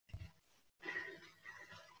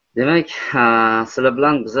Demak, sizlar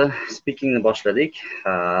bilan biz speakingni boshladik.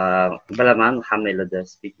 Bilaman, hammanglarda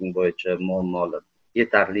speaking bo'yicha muammolar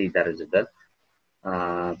yetarli darajada.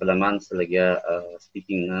 Bilaman, sizlarga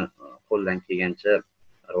speakingni qo'ldan kelgancha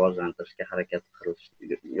rivojlantirishga harakat qilish,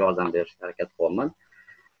 yordam berishga harakat qilyapman.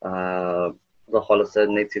 Xudo xohlasa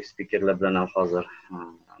native speakerlar bilan ham hozir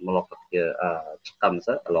muloqotga chiqqanmiz,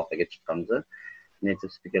 aloqaga chiqqanmiz.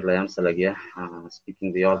 Native speakerlar ham sizlarga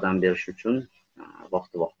speakingda yordam berish uchun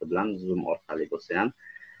vaqti bilan Zoom orqali bo'lsa ham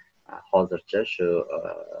hozircha shu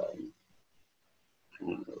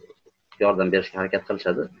yordam berishga harakat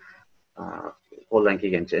qilishadi. Qo'ldan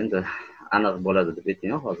kelgancha endi aniq bo'ladi deb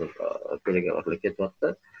aytmayman, hozir perеговорlar ketyapti.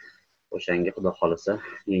 O'shanga xudo xohlasa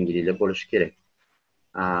yengilliklar bo'lishi kerak.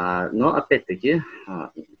 No, опять-таки,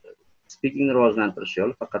 speakingni rivojlantirish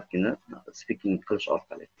yo'li faqatgina speaking qilish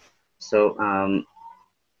orqali. So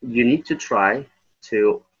you need to try to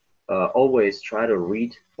always try to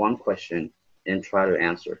read one question and try to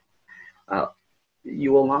answer. You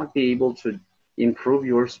will not be able to improve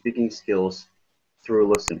your speaking skills through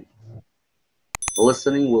listening.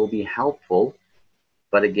 Listening will be helpful,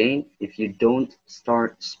 but again, if you don't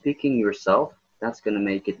start speaking yourself, that's going to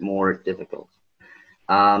make it more difficult.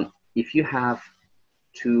 If you have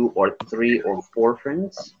 2 or 3 or 4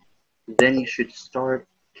 friends, then you should start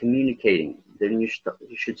communicating. Then you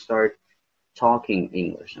should start talking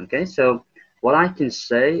English. Okay, so what I can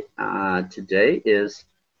say today is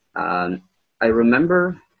I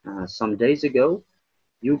remember some days ago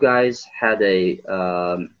you guys had a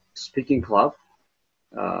speaking club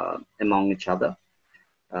among each other.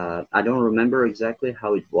 I don't remember exactly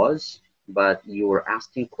how it was, but you were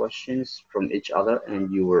asking questions from each other,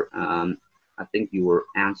 and you were I think you were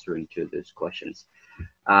answering to those questions.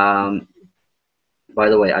 By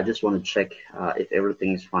the way, I just want to check if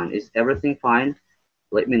everything is fine. Is everything fine?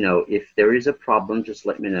 Let me know. If there is a problem, just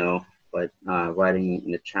let me know. But writing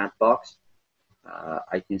in the chat box,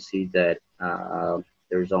 I can see that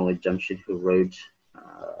there's only Jamshid who wrote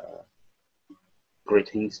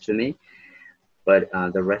greetings to me. But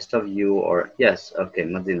the rest of you are, yes, okay,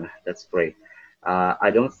 Madina, that's great. I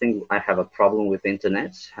don't think I have a problem with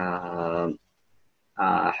internet.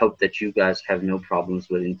 I hope that you guys have no problems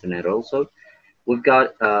with internet also. We've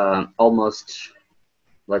got almost,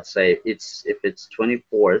 let's say, if it's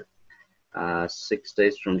 24th, 6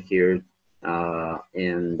 days from here,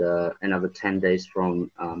 and another 10 days from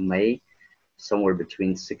May, somewhere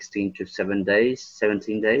between 16 to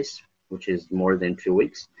 17 days, which is more than 2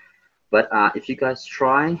 weeks. But if you guys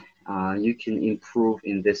try, you can improve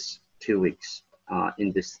in this 2 weeks.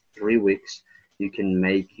 In this 3 weeks, you can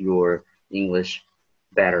make your English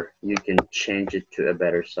better. You can change it to a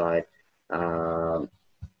better side.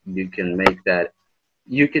 You can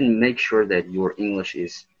make sure that your English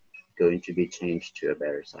is going to be changed to a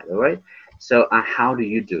better side. All right. So how do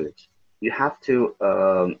you do it? You have to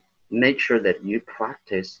make sure that you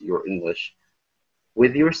practice your English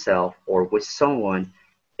with yourself or with someone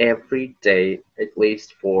every day, at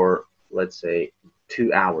least for, let's say,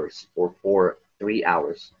 2 hours or for 3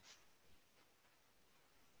 hours.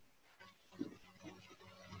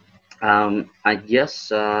 I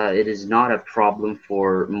guess it is not a problem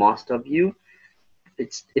for most of you.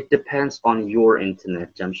 It depends on your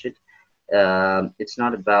internet, Jamshid. It's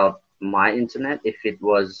not about my internet. If it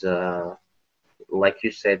was like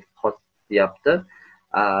you said, hot yaptı,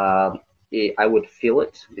 I would feel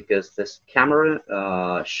it because this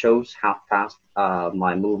camera shows how fast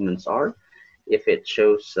my movements are. If it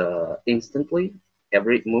shows instantly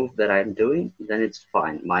every move that I'm doing, then it's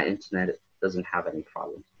fine. My internet doesn't have any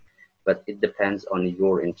problem. But it depends on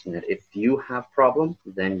your internet. If you have problem,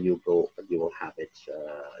 then you will have it.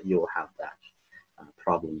 You will have that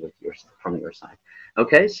problem from your side.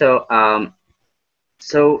 Okay, so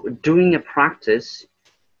doing a practice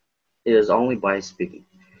is only by speaking.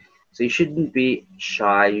 So you shouldn't be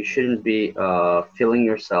shy. You shouldn't be feeling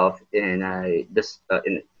yourself in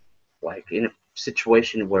in a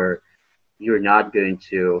situation where you're not going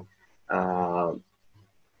to.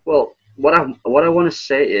 Well, what I want to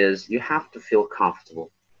say is you have to feel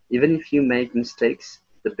comfortable, even if you make mistakes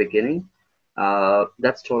at the beginning.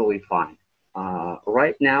 That's totally fine.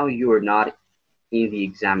 Right now, you are not in the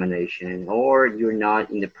examination, or you're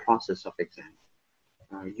not in the process of exam.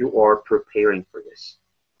 You are preparing for this.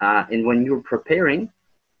 And when you're preparing,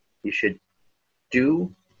 you should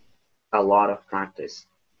do a lot of practice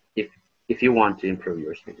if you want to improve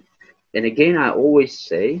your speaking. And again, I always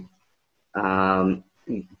say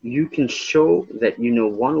you can show that you know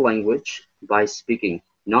one language by speaking,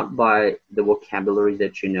 not by the vocabulary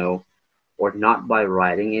that you know, or not by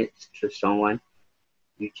writing it to someone.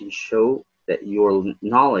 You can show that your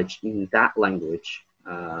knowledge in that language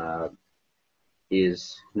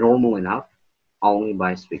is normal enough only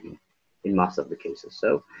by speaking in most of the cases.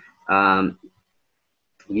 So um,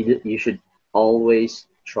 you should always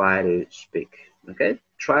try to speak. Okay,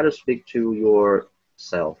 try to speak to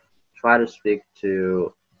yourself. Try to speak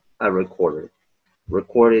to a recorder.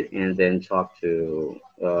 Record it and then talk to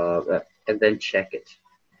and then check it.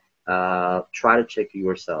 Try to check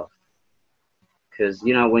yourself, because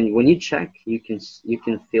you know when you check, you can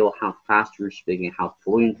feel how fast you're speaking, how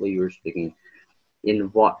fluently you're speaking, in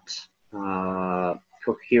what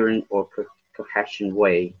coherent or cohesion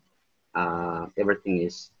way everything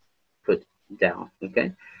is put down.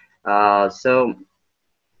 Okay, so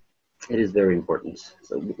it is very important.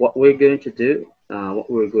 So what we're going to do, what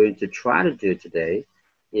we're going to try to do today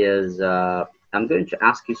is I'm going to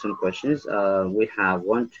ask you some questions. We have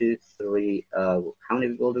one, two, three. How many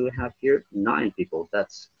people do we have here? 9 people.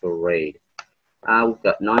 That's great. We've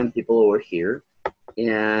got 9 people over here,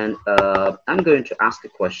 and I'm going to ask a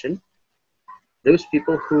question. Those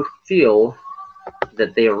people who feel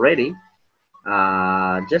that they are ready,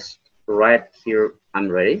 just write here, I'm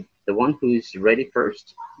ready. The one who's ready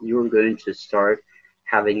first, you're going to start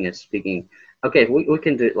having a speaking. Okay, we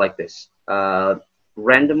can do it like this.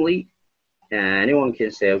 Randomly, anyone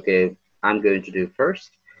can say, okay, I'm going to do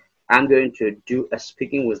first. I'm going to do a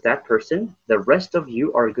speaking with that person. The rest of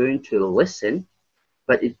you are going to listen,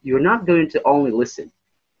 but you're not going to only listen.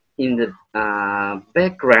 In the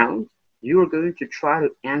background, you're going to try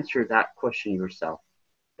to answer that question yourself.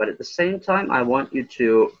 But at the same time, I want you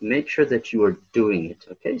to make sure that you are doing it.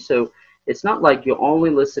 Okay, so it's not like you're only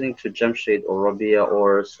listening to Jamshid or Rabia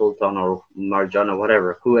or Sultan or Marjana,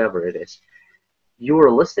 whatever, whoever it is. You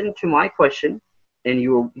are listening to my question, and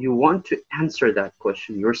you want to answer that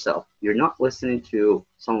question yourself. You're not listening to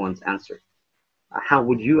someone's answer. How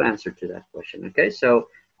would you answer to that question? Okay, so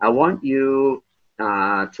I want you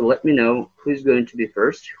to let me know who's going to be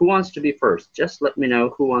first. Who wants to be first? Just let me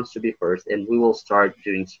know who wants to be first, and we will start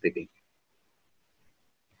doing speaking.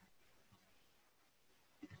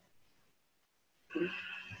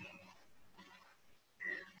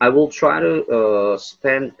 I will try to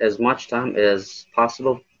spend as much time as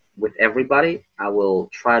possible with everybody. I will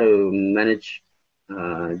try to manage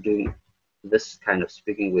doing this kind of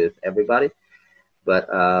speaking with everybody. But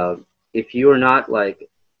if you're not like,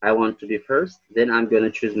 I want to be first, then I'm going to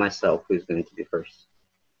choose myself who's going to be first.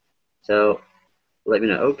 So let me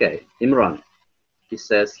know. Okay, Imran, he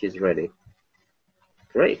says he's ready.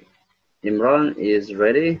 Great. Imran is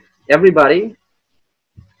ready. Everybody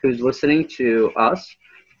who's listening to us,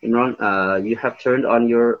 Imran, you have turned on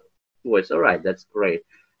your voice. All right, that's great.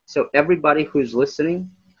 So everybody who's listening,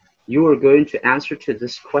 you are going to answer to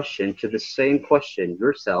this question, to the same question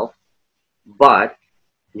yourself, but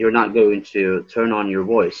you're not going to turn on your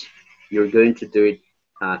voice. You're going to do it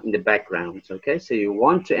in the background. Okay, so you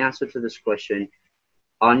want to answer to this question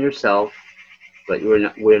on yourself, but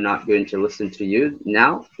we're not going to listen to you.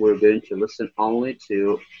 Now we're going to listen only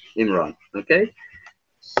to Imran. Okay,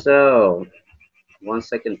 so 1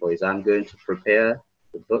 second, please. I'm going to prepare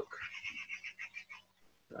the book.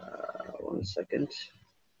 1 second.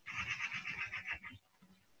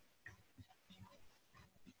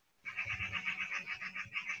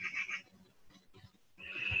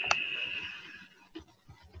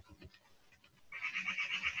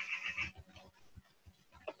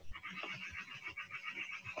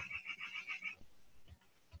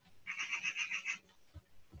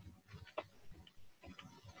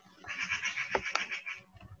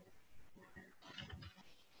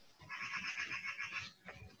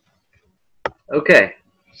 Okay,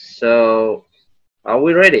 so are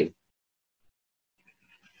we ready?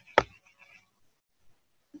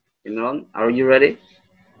 Imran, are you ready?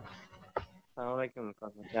 Assalamualaikum.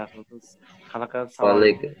 Assalamualaikum.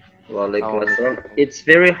 Walaikum assalam. It's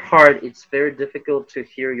very hard. It's very difficult to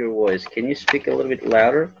hear your voice. Can you speak a little bit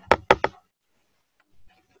louder?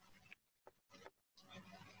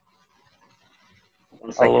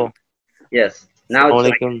 One second. Hello. Yes. Now it's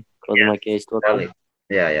like, Assalamualaikum.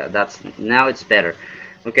 yeah, yeah. That's now it's better.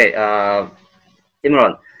 Okay.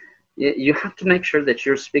 Imran, you have to make sure that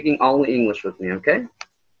you're speaking only English with me. Okay.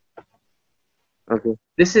 Okay.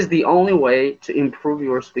 This is the only way to improve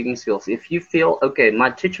your speaking skills. If you feel, okay,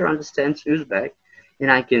 my teacher understands Uzbek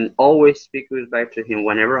and I can always speak Uzbek to him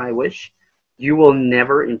whenever I wish, you will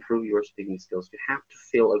never improve your speaking skills. You have to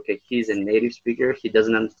feel, okay, he's a native speaker, he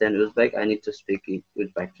doesn't understand Uzbek, I need to speak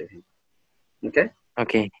Uzbek to him. Okay?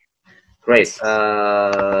 Okay. Great.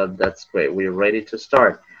 That's great. We're ready to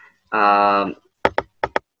start. Um,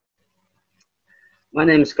 My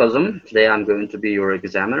name is Kazum. Today I'm going to be your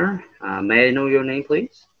examiner. May I know your name,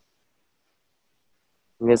 please?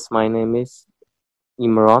 Yes, my name is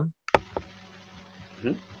Imran.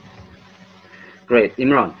 Mhm. Great,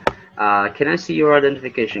 Imran. Can I see your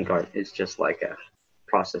identification card? It's just like a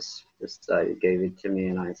process. Just you gave it to me,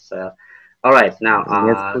 and I said, "All right, now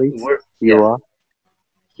Yes, please. we're You yeah, are.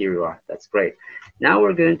 here you are. That's great. Now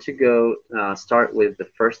we're going to go start with the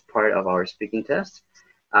first part of our speaking test.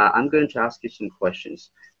 I'm going to ask you some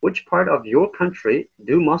questions. Which part of your country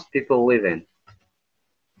do most people live in?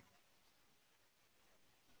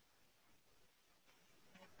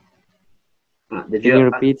 Uh, did Can you you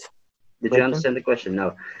uh, repeat did you question? understand the question?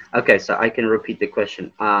 No. Okay, so I can repeat the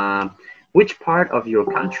question. Which part of your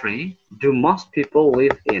country do most people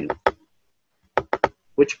live in?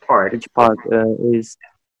 Which part Which of part is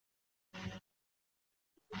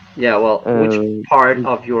yeah, well, which uh, part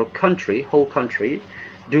of your country, whole country,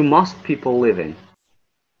 do most people live in?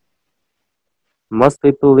 most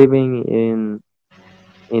people living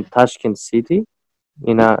in Tashkent city, Hmm.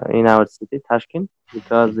 in our city, Tashkent,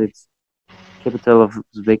 because it's capital of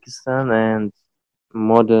Uzbekistan and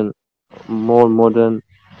modern, more modern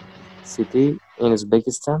city in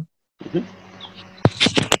Uzbekistan. Hmm.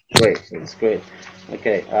 Great, that's great.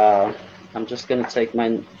 Okay, I'm just gonna take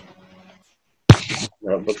my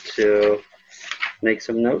notebook to make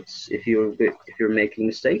some notes. If you're making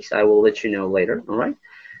mistakes, I will let you know later. All right.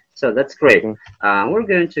 So that's great. Okay. We're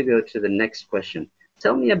going to go to the next question.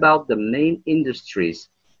 Tell me about the main industries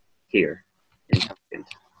here in Tashkent.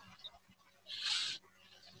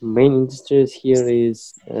 Main industries here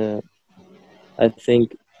is, I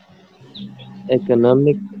think,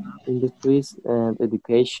 economic industries and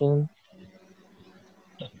education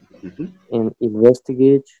Hmm. and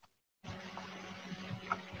investigate,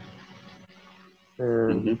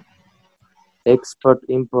 Hmm. um, export,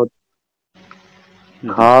 import, Hmm.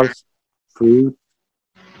 cars, food,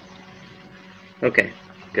 Okay,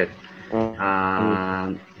 good.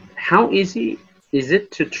 and How easy is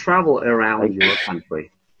it to travel around like your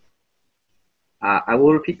country? I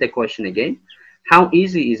will repeat the question again. How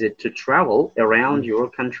easy is it to travel around your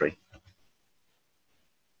country?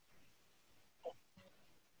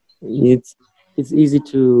 it's it's easy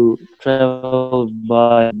to travel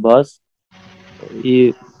by bus.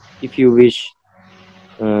 If if you wish,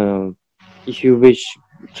 um, if you wish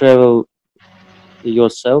travel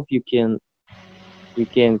yourself, you can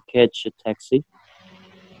catch a taxi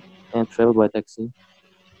and travel by taxi.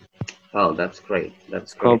 Oh, that's great.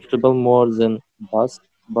 That's It's great. comfortable more than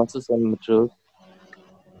buses and metros.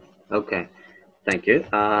 Okay, thank you.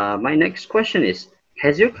 My next question is,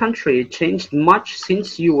 has your country changed much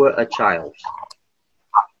since you were a child?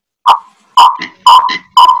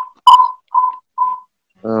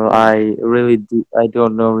 I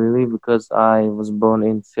don't know really because I was born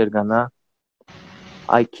in Fergana.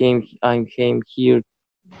 I came here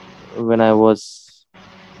when I was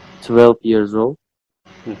 12 years old.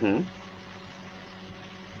 Mm-hmm.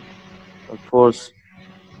 For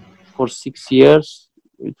for 6 years,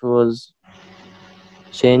 it was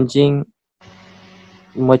changing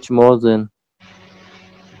much more than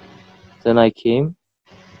I came.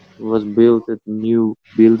 It was built at new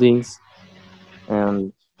buildings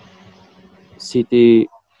and city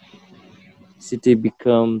city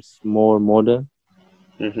becomes more modern.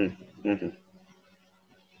 Mm-hmm. Mm-hmm.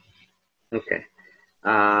 Okay.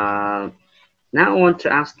 Uh, Now I want to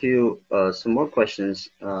ask you some more questions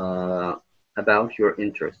about your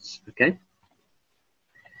interests. Okay.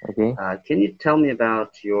 Okay, Can you tell me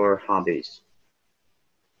about your hobbies?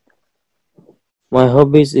 my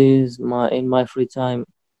hobbies is my in my free time.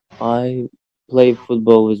 I play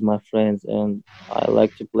football with my friends, and I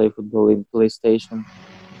like to play football in PlayStation.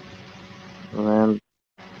 And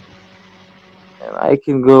I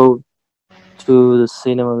can go to the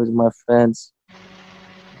cinema with my friends.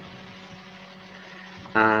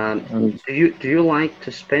 Um, And do you like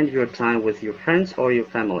to spend your time with your friends or your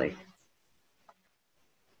family?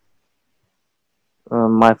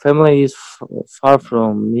 my family is far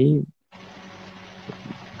from me,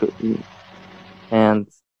 c- and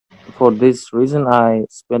for this reason, I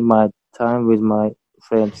spend my time with my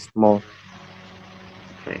friends more.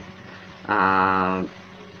 Okay. Um,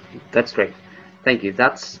 that's great. Thank you.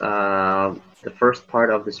 That's the first part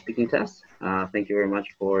of the speaking test. Thank you very much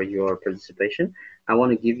for your participation. I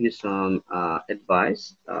want to give you some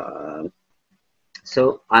advice.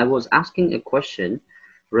 So I was asking a question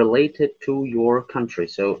related to your country.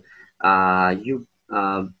 So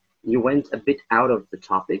you went a bit out of the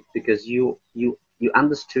topic because you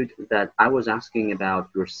understood that I was asking about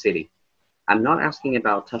your city. I'm not asking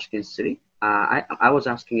about Tashkent city. I was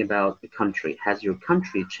asking about the country. Has your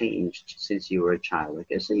country changed since you were a child?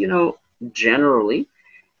 Okay, so generally,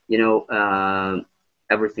 you know um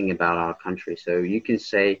everything about our country. So you can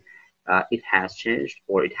say it has changed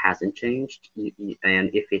or it hasn't changed, and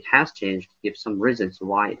if it has changed, give some reasons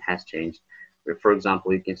why it has changed. For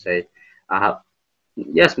example, you can say, uh,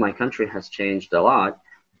 yes, my country has changed a lot.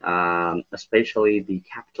 Especially the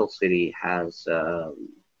capital city has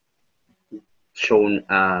shown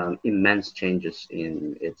immense changes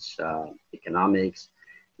in its economics,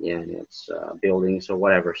 in its buildings or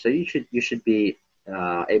whatever. So you should be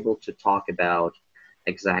able to talk about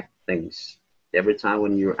exact things every time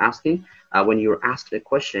when you're asking. When you're asked a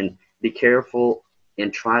question, be careful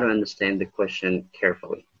and try to understand the question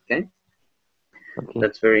carefully. Okay, Okay.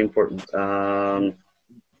 that's very important. Then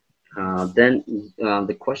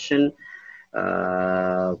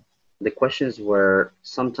uh, the questions were,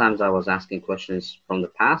 sometimes I was asking questions from the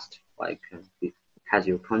past, like has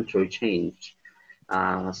your country changed?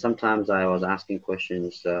 Sometimes I was asking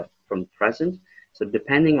questions from present. So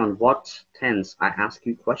depending on what tense I ask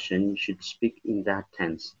you question, you should speak in that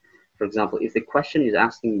tense. For example, if the question is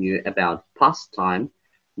asking you about past time,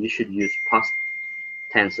 you should use past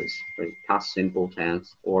tenses, right? Past simple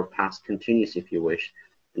tense or past continuous if you wish,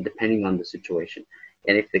 depending on the situation.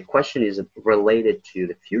 And if the question is related to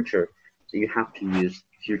the future, so you have to use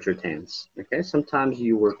future tense. Okay, sometimes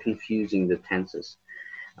you were confusing the tenses.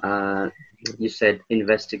 Uh, you said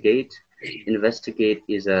investigate. Investigate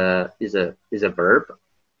is a verb.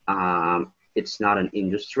 It's not an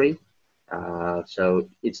industry, so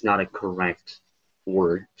it's not a correct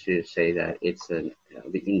word to say that it's the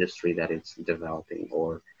industry that it's developing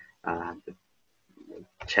or the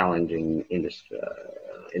challenging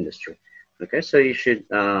industry. Okay, so you should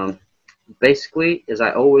basically, as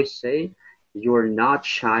I always say, you're not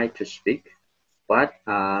shy to speak, but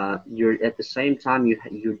you're at the same time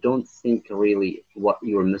you don't think really what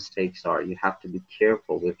your mistakes are. You have to be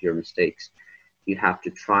careful with your mistakes. You have to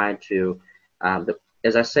try to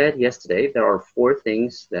as I said yesterday, there are four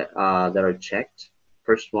things that are checked.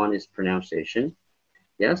 First one is pronunciation.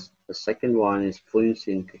 Yes. The second one is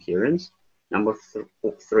fluency and coherence. Number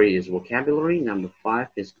three is vocabulary. Number five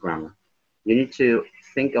is grammar. You need to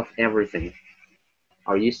think of everything.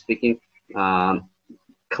 Are you speaking um,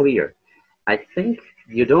 clear? I think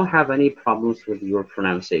you don't have any problems with your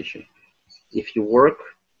pronunciation. If you work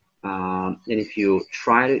and if you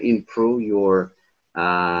try to improve your,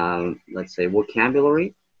 let's say,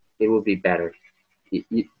 vocabulary, it will be better. You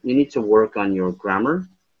need to work on your grammar.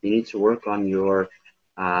 You need to work on your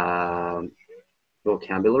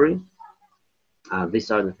vocabulary.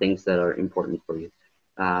 These are the things that are important for you.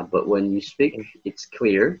 But when you speak, it's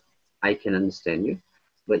clear. I can understand you,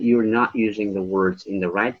 but you're not using the words in the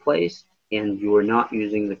right place, and you are not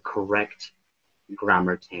using the correct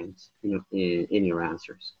grammar tense in your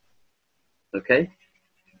answers. Okay?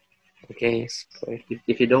 Okay, it's clear.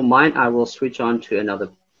 If you don't mind, I will switch on to another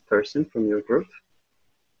person from your group,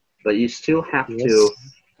 but you still have Yes. to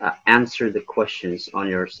answer the questions on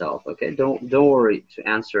yourself. Okay? Don't worry to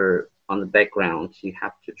answer on the background. You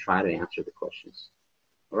have to try to answer the questions.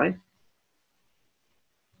 All right?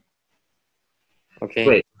 Okay.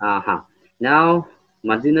 Great. Now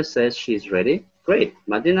Madina says she's ready. Great.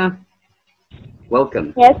 Madina,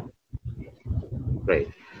 welcome. Yes, Great.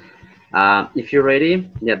 If you're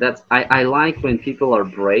ready, yeah, I like when people are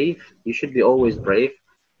brave. You should be always brave.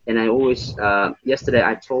 And I always yesterday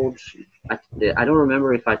I don't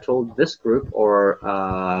remember if I told this group or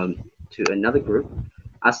to another group.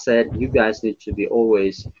 I said you guys need to be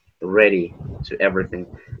always ready to everything.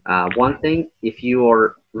 One thing, if you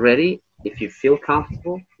are ready, if you feel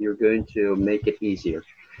comfortable, you're going to make it easier.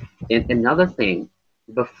 And another thing,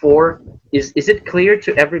 before is it clear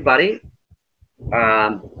to everybody?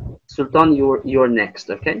 Sultan, you're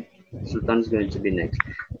next, okay? Sultan is going to be next.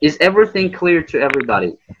 Is everything clear to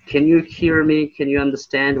everybody? Can you hear me? Can you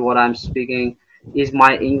understand what I'm speaking? Is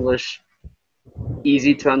my English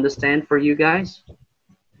easy to understand for you guys?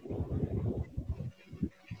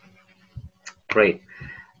 Great.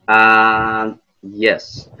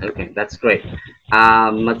 Yes. Okay, that's great.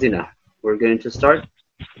 Madina, we're going to start.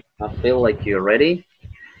 I feel like you're ready.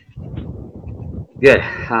 Good.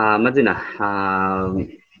 Madina,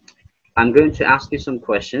 I'm going to ask you some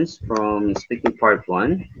questions from speaking part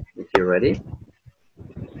one, if you're ready.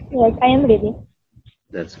 yes, I am ready.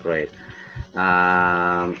 That's great.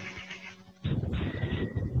 Um,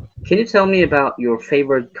 can you tell me about your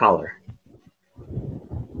favorite color?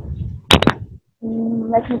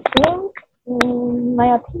 Let me think. In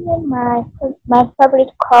my opinion, my favorite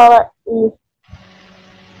color is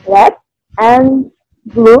red and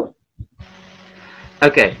blue.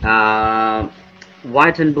 Okay.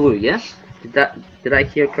 White and blue. Yes. Did I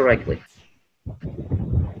hear correctly?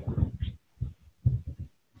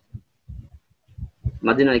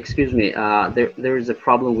 Madina, excuse me. There is a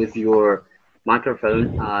problem with your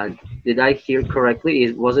microphone. Did I hear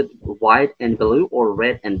correctly? Was it white and blue or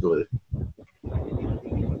red and blue?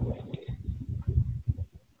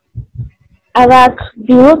 I like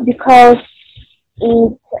blue because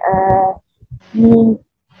it means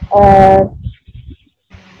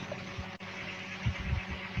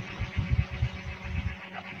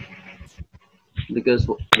Because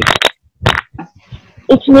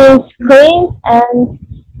it means green and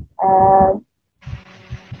uh,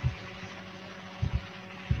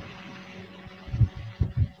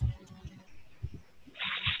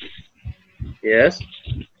 yes.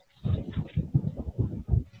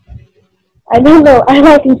 I don't know. I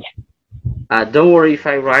like it. Don't worry if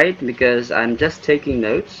I write because I'm just taking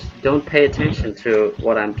notes. Don't pay attention to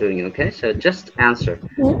what I'm doing. Okay. So just answer.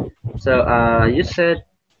 Hmm? So you said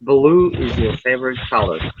blue is your favorite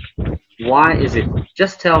color. Why is it?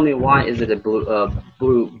 Just tell me why is it a blue?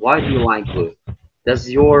 Blue. Why do you like blue? Does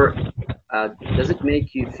it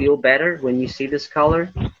make you feel better when you see this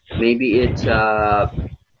color? Maybe it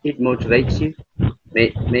motivates you.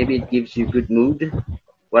 Maybe it gives you good mood.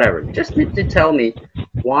 Whatever. Just need to tell me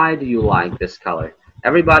why do you like this color?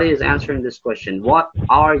 Everybody is answering this question. What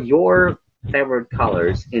are your favorite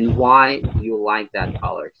colors and why do you like that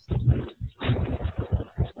colors?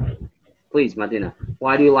 Please, Madina,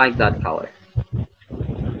 why do you like that color?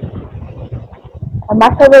 My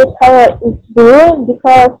favorite color is blue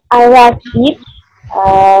because I like it.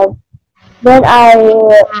 Uh, when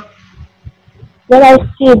I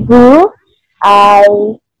see blue, I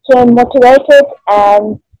get motivated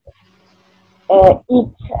and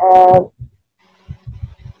it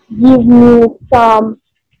gives me some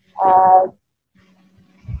uh,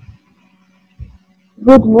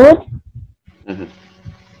 good mood. Mhm.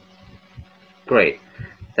 Great,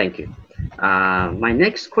 thank you. My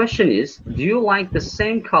next question is, do you like the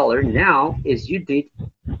same color now as you did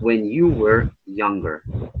when you were younger?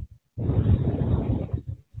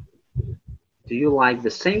 Do you like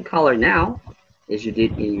the same color now as you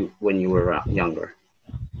did when you were younger?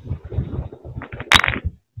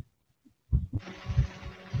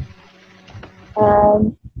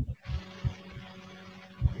 Um,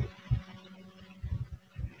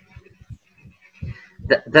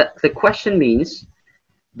 The question means,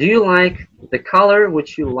 do you like the color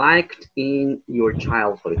which you liked in your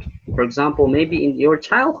childhood? For example, maybe in your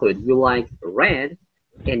childhood you liked red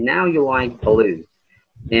and now you like blue.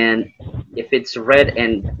 And if it's red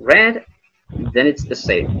and red, then it's the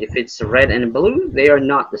same. If it's red and blue, they are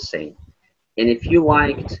not the same. And if you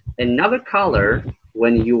liked another color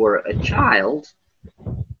when you were a child,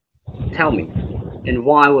 tell me, and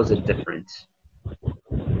why was it different?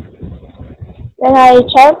 when I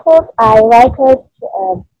childhood, I like it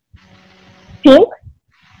pink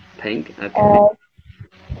Pink, okay. uh,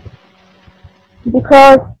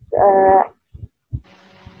 because uh,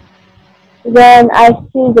 when I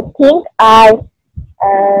see the pink, uh,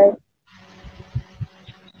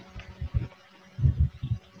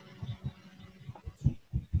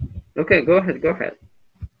 Okay, go ahead, go ahead.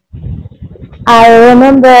 I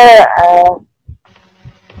remember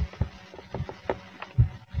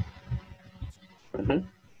Mhm.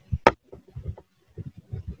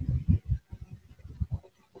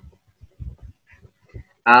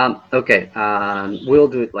 Okay, we'll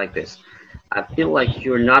do it like this. I feel like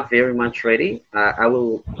you're not very much ready. I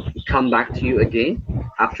will come back to you again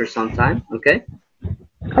after some time, okay?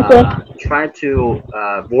 okay. Try to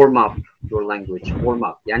warm up your language, warm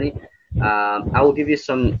up. Yani, I will give you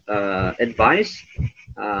some advice.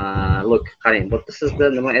 Look, Karim, but this is the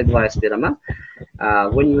advice beraman.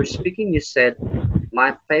 When you were speaking, you said,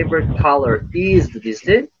 my favorite color is this.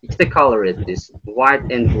 It's the color it is. White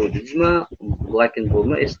and blue. Black and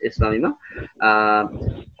blue. Islamima.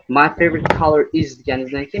 My favorite color is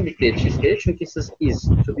deganingizdan keyin bitta aytishingiz kerak, chunki siz is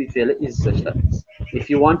to be fe'li is ishlatdingiz. If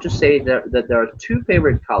you want to say that there are two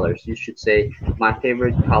favorite colors, you should say my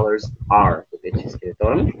favorite colors are deb aytishingiz kerak,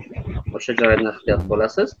 to'g'rimi? O'sha joydan ehtiyot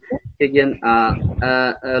bo'lasiz. Keyin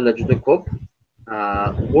juda ko'p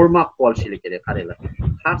warm up bo'lishinglar kerak. Qaranglar,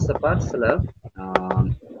 har safar sizlar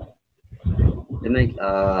demak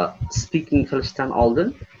speaking qilishdan oldin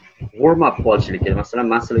warm up bo'lishinglar kerak. Masalan,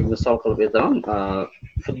 men sizlarga misol qilib aytaman,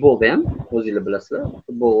 futbolda ham o'zinglar bilasizlar,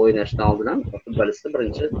 futbol o'ynashdan oldin ham futbolistlar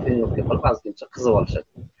birinchi trenirovka qilib ozgincha qizib olishadi.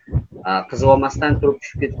 Qizib olmasdan turib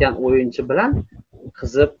tushib ketgan o'yinchi bilan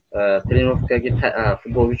qizib trenirovkaga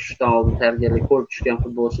futbolga tushishdan oldin tayyorgarlik ko'rib tushgan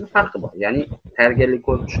futbolchini farqi bor. Ya'ni tayyorgarlik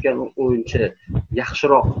ko'rib tushgan o'yinchi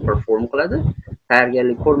yaxshiroq perform qiladi.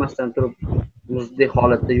 Tayyorgarlik ko'rmasdan turib muzdek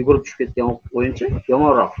holatda yugurib tushib ketgan o'yinchi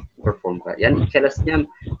yomonroq perform qiladi. Ya'ni ikkalasini ham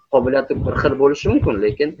qobiliyati bir xil bo'lishi mumkin,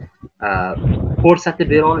 lekin ko'rsatib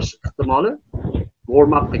bera olish ehtimoli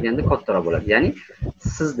warm up qilganda kattaroq bo'ladi. Ya'ni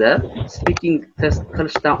sizda speaking test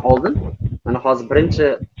qilishdan oldin mana hozir birinchi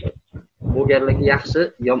bo'lganligi yaxshi,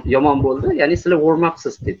 yomon bo'ldi. Ya'ni sizlar warm up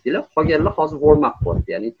siz ketdinglar, qolganlar hozir warm up bo'lyapti.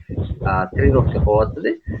 Ya'ni trenirovka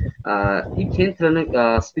qilyapti-da. Keyin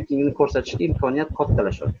speakingni ko'rsatishga imkoniyat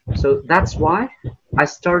kattalashadi. So that's why I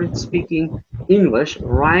started speaking English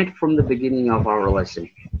right from the beginning of our lesson.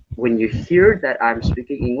 When you hear that I'm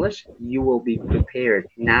speaking English, you will be prepared.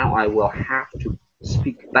 Now I will have to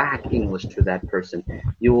speak back English to that person.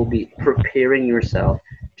 You will be preparing yourself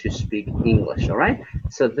to speak English, all right?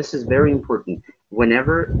 So this is very important.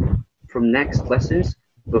 Whenever from next lessons,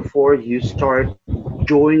 before you start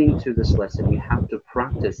joining to this lesson, you have to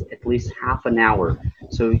practice at least half an hour.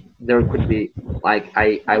 So there could be, like,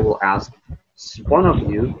 I will ask one of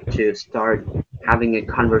you to start having a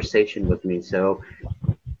conversation with me. So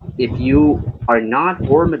if you are not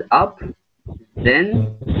warmed up, then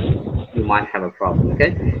you might have a problem,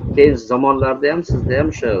 okay? Keyin zamonlarda ham sizda ham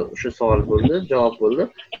shu savol bo'ldi, javob bo'ldi.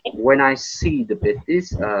 When I see the bitties,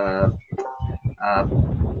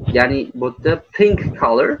 ya'ni bu yerda pink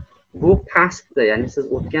color bu pastda, ya'ni siz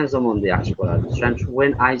o'tgan zamonda yaxshi bo'ladi. Shuning uchun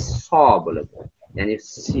when I saw bo'ladi. Ya'ni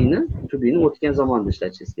sini to be ni o'tgan zamonda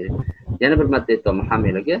ishlatishingiz kerak. Yana bir marta aytaman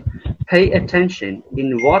hammalarga, pay attention in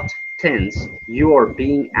what tense you are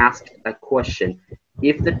being asked a question.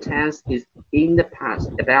 If the tense is in the past,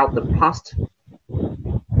 about the past,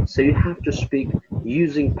 so you have to speak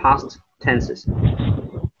using past tenses.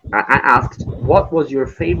 I asked, what was your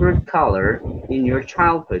favorite color in your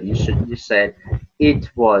childhood? You said it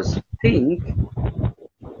was pink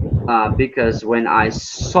because when I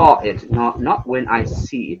saw it, not when I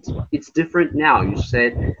see it. It's different now. You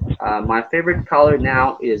said my favorite color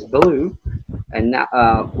now is blue, and now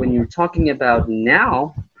when you're talking about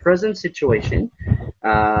now, present situation,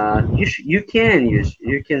 you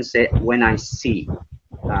can say when I see,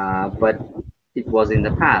 but it was in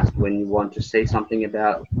the past. When you want to say something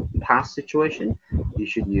about past situation, you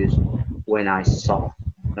should use when I saw.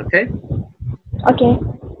 Okay? Okay.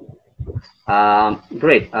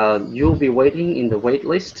 Great. You'll be waiting in the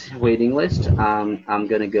waiting list. I'm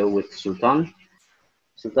gonna go with Sultan.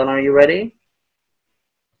 Sultan, are you ready?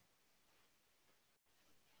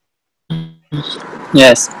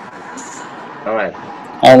 Yes, All right.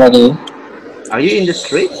 I'm ready. Are you in the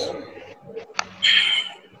streets?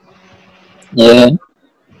 Yeah.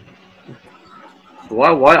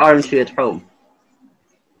 Why aren't you at home?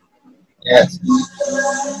 Yes.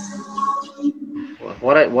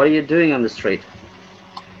 What are you doing on the street?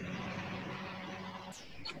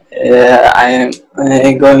 I'm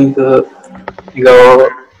going to go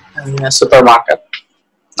in a supermarket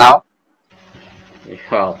now.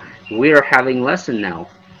 Well, we're having lesson now.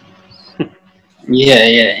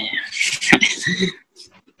 Yeah.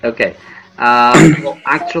 Okay. Well,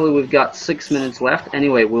 actually, we've got 6 minutes left.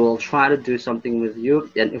 Anyway, we will try to do something with you,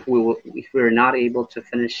 and if we're not able to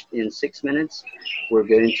finish in 6 minutes, we're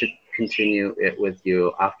going to continue it with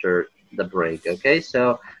you after the break. Okay.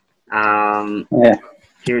 So, Yeah.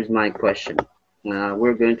 here's my question.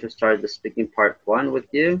 We're going to start the speaking part 1 with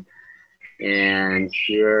you, and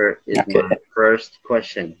here is Okay. my first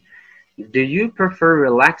question. Do you prefer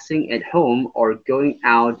relaxing at home or going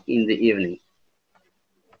out in the evening?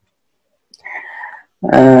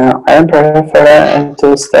 I prefer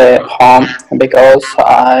to stay at home because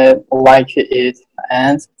I like it,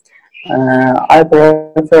 and I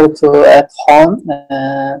prefer to at home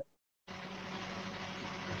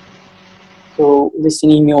to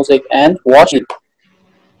listening music and watching.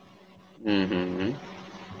 Mm-hmm.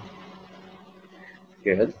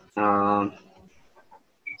 Good.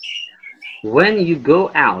 When you go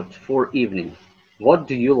out for evening, what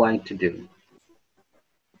do you like to do?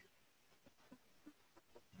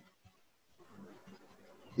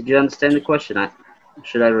 Did you understand the question?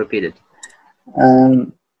 Should I repeat it?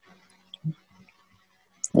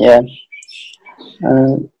 Yeah.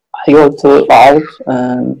 I go to out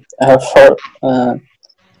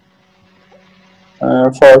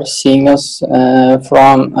for seeing us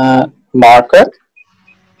from market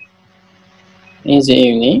in the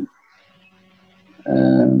evening,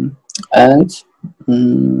 and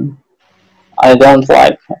I don't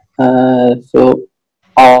like to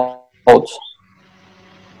out.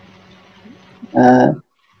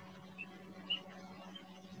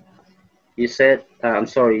 You said, I'm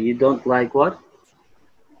sorry, you don't like what?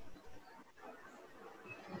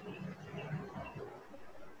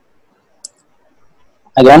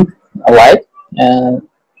 I don't like to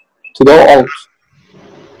go out.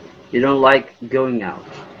 You don't like going out.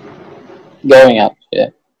 Going out. Yeah.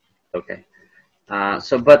 Okay.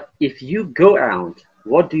 So, but if you go out,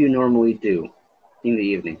 what do you normally do in the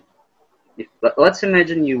evening? Let's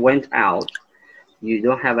imagine you went out, you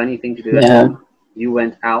don't have anything to do at Yeah. home, you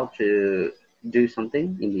went out to do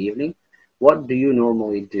something in the evening. What do you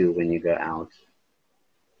normally do when you go out?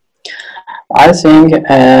 I think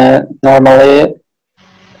normally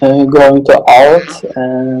going to out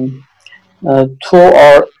 2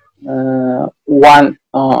 or 1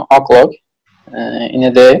 o'clock in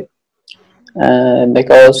a day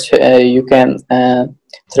because you can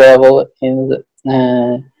travel in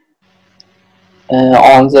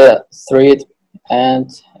on the street and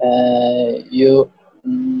mm,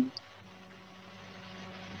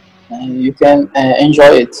 you can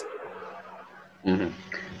enjoy it. Hmm.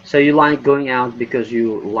 So you like going out because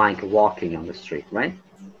you like walking on the street, right?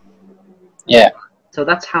 Yeah. So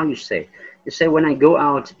that's how you say. You say, when I go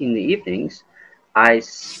out in the evenings, I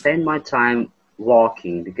spend my time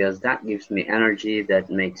walking because that gives me energy, that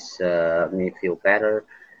makes me feel better.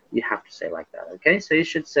 You have to say like that, okay? So you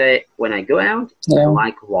should say, when I go out, I Yeah.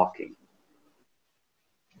 like walking.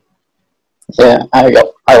 Yeah,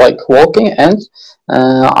 I like walking and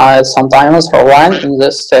I sometimes run in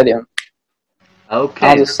the stadium. On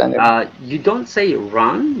Okay. the stadium. You don't say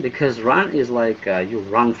run because run is like you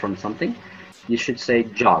run from something. You should say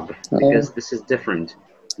jog Yeah. because this is different.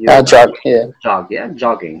 You're Jog. Yeah. jog, yeah,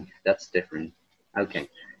 jogging. That's different. Okay.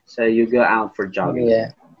 So you go out for jogging.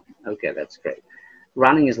 Yeah. Okay, that's great.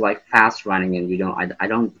 Running is like fast running, and you don't. I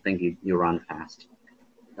don't think you run fast.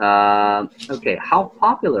 Okay. How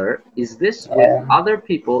popular is this with Yeah. other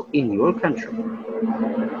people in your country?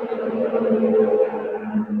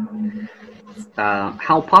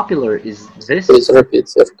 How popular is this? Please repeat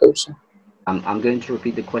your question. I'm going to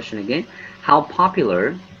repeat the question again. How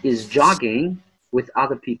popular is jogging with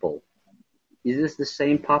other people? Is this the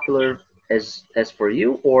same popular as for you,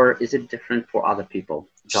 or is it different for other people?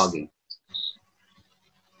 Jogging.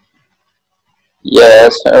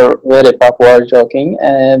 Yes, very popular jogging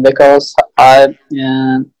because um,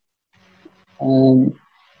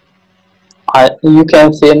 you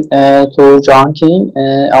can see to jogging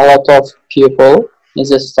a lot of people in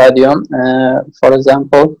the stadium. For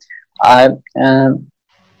example, I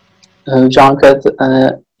jogged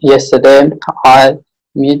yesterday. I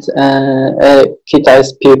meet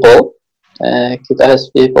Kitai's people. Kitai's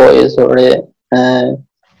people is uh,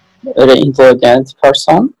 very intelligent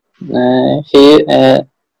person.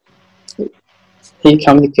 He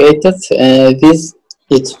communicated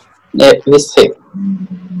with him.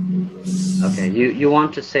 Okay, you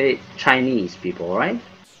want to say Chinese people, right?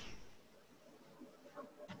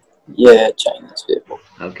 Yeah, Chinese people.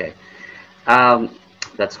 Okay, um,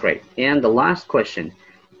 that's great. And the last question: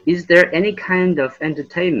 is there any kind of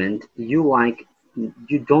entertainment you like,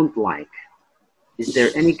 you don't like? Is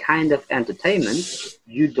there any kind of entertainment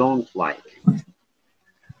you don't like?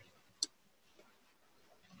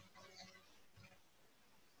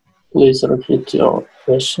 Please repeat your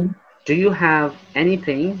question. Do you have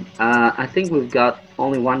anything? I think we've got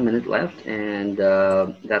only 1 minute left, and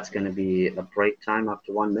that's going to be a break time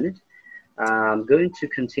after 1 minute. I'm going to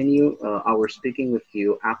continue our speaking with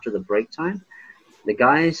you after the break time. The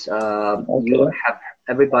guys, you Okay. have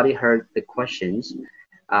everybody heard the questions.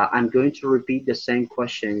 I'm going to repeat the same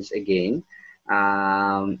questions again.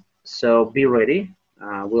 So be ready.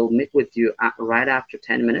 We'll meet with you right after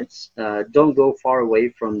 10 minutes. Don't go far away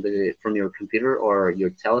from your computer or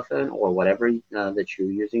your telephone or whatever that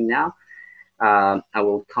you're using now. I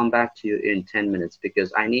will come back to you in 10 minutes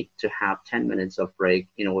because I need to have 10 minutes of break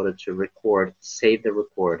in order to record, save the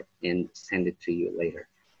record, and send it to you later.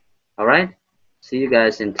 All right? See you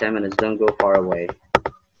guys in 10 minutes. Don't go far away.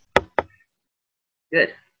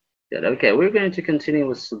 Good. Good. Okay, we're going to continue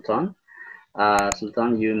with Sultan.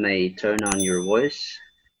 Sultan, you may turn on your voice.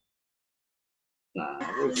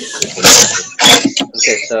 We're good. We're good.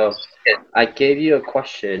 Okay, so I gave you a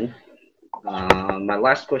question. My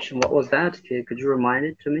last question, what was that? Okay, could you remind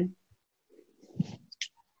it to me?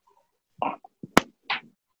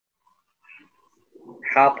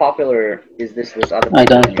 How popular is this with other I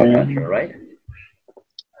people don't in your country, remember. right?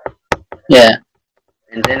 Yeah.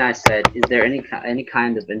 And then I said, is there any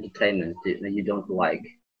kind of entertainment that you don't like?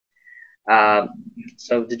 Uh,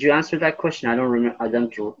 so did you answer that question? I don't remember. I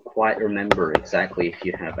don't quite remember exactly if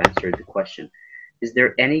you have answered the question. Is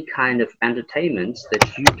there any kind of entertainment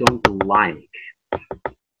that you don't like?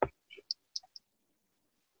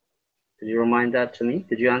 Could you remind that to me?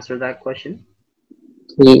 Did you answer that question?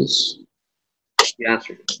 Please, You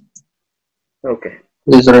answered it. Okay,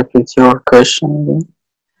 please repeat your question again.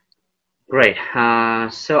 great.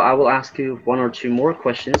 So I will ask you one or two more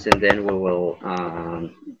questions, and then we will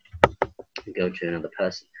go to another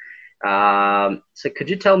person. So could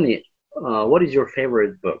you tell me what is your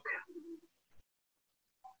favorite book?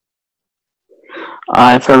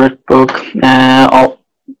 My favorite book,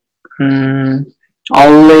 mm,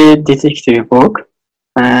 only detective book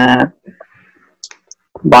uh,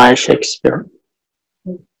 by Shakespeare.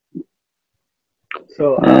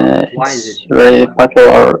 So why is it? It's very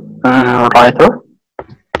popular writer.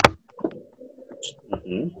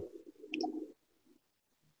 Mhm.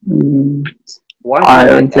 Mm, Why do you I like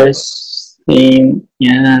that book? interest in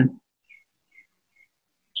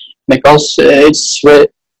because it's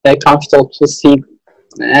very comfortable to see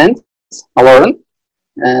and alone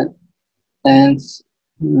and and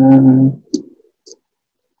mm,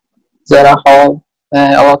 there are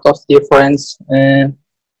a lot of difference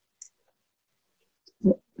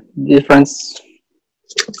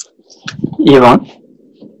even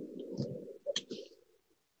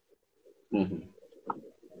Mhm.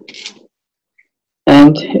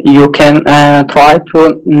 and you can try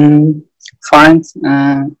to find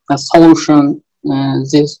a solution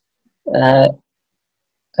this uh,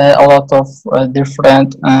 a lot of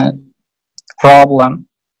different problem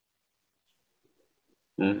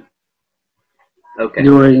Mhm. Okay.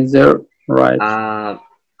 during the right Uh,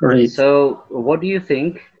 read. so what do you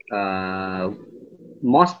think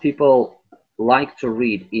most people like to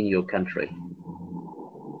read in your country?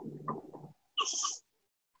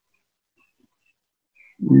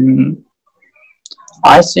 Mm,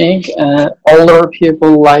 I think older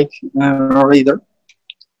people like reader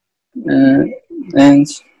uh, and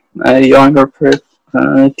younger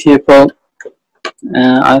people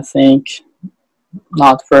I think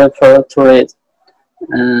not prefer to read.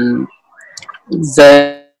 Um,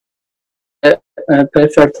 they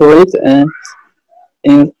prefer to read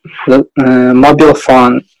in the mobile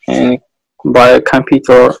phone by a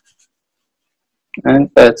computer and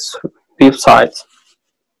its website.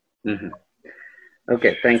 Mhm.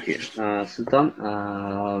 Okay, thank you, Sultan.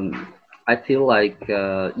 I feel like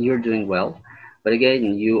you're doing well, but again,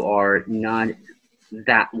 you are not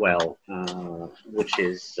that well, which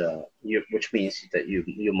means that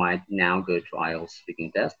you might now go to IELTS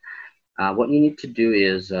speaking test. What you need to do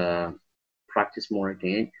is practice more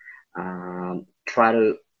again. Try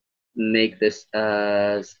to make this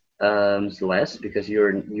less because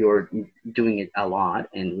you're doing it a lot,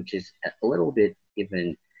 and which is a little bit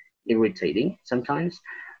even irritating sometimes.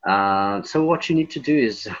 So what you need to do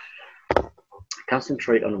is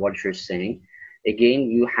concentrate on what you're saying. Again,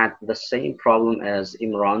 you had the same problem as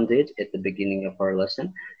Imran did at the beginning of our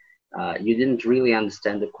lesson. You didn't really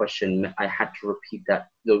understand the question. I had to repeat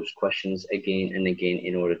those questions again and again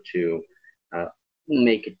in order to uh,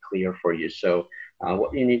 make it clear for you. So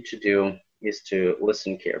what you need to do is to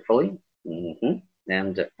listen carefully.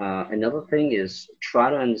 And another thing is try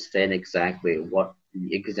to understand exactly what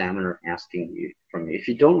the examiner asking you from you. If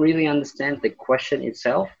you don't really understand the question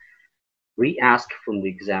itself, re-ask from the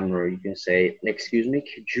examiner. You can say, "Excuse me,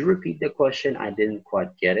 could you repeat the question? I didn't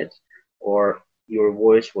quite get it," or "Your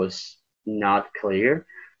voice was not clear,"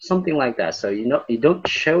 something like that. So you don't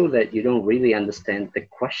show that you don't really understand the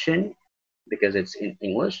question because it's in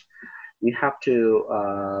English. You have to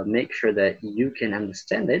make sure that you can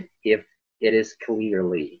understand it if it is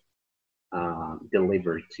clearly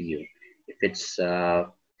delivered to you. If it's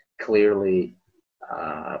clearly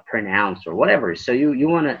pronounced or whatever. So you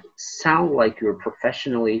want to sound like you're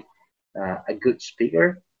professionally a good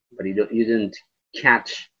speaker, but you didn't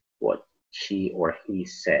catch what she or he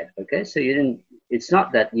said. Okay, so you didn't. It's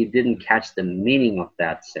not that you didn't catch the meaning of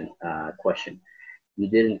that question. You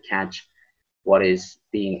didn't catch what is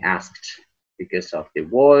being asked because of the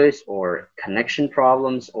voice or connection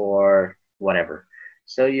problems or whatever.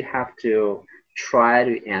 So you have to try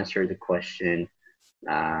to answer the question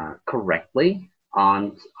correctly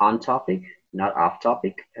on topic, not off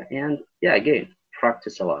topic. And yeah, again,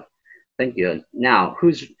 practice a lot. Thank you. Now,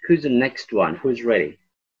 who's the next one? Who's ready?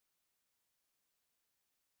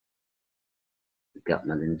 Got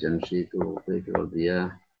nothing, Jamshid.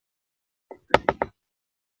 Yeah.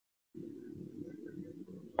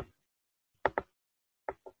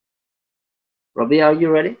 Robbie, are you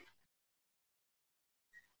ready?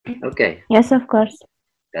 Okay, Yes, of course.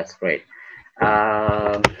 that's great.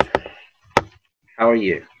 Um, how are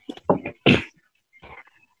you?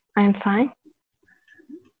 I'm fine.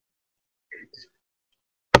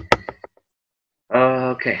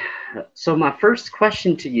 Okay, so my first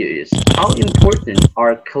question to you is, how important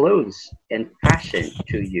are clothes and fashion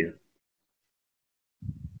to you?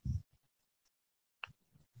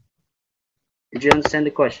 Did you understand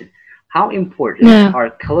the question? How important No. are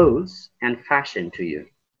clothes and fashion to you?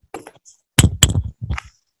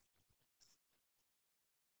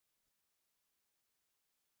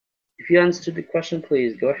 If you understood the question,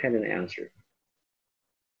 please go ahead and answer.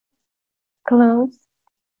 Clothes.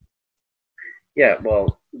 Yeah,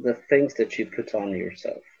 well, the things that you put on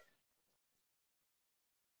yourself.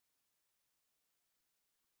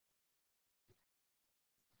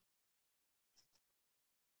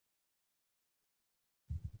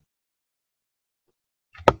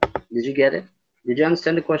 Did you get it? Did you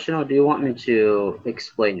understand the question, or do you want me to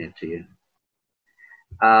explain it to you?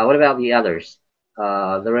 What about the others?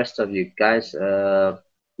 The rest of you guys,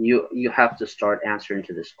 you have to start answering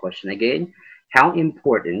to this question again. How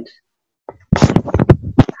important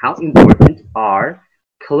are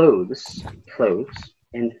clothes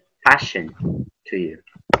and fashion to you?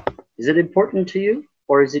 Is it important to you,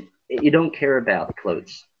 or is it you don't care about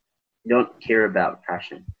clothes? You don't care about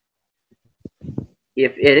fashion?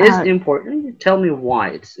 If it is important, tell me why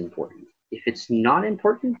it's important. If it's not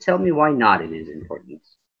important, tell me why not it is important.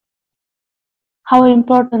 How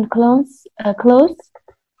important clothes? Clothes?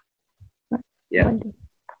 Yeah.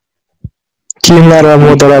 Kiyimlar va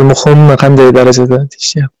modalar muhimmi, qanday darajada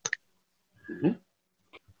deyishyapti.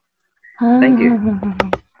 Thank you.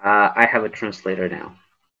 I have a translator now.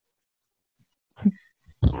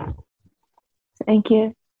 Thank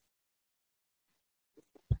you.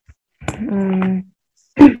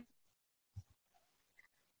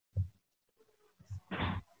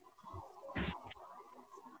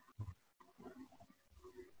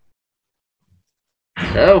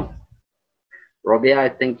 So, Robbie, I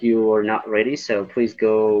think you are not ready, so please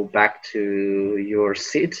go back to your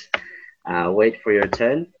seat. Wait for your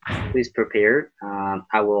turn. Please prepare.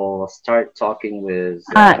 I will start talking with...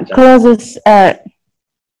 Clothes, I'm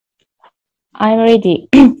ready.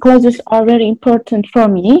 Clothes are very important for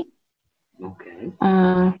me. Okay.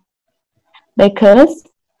 Because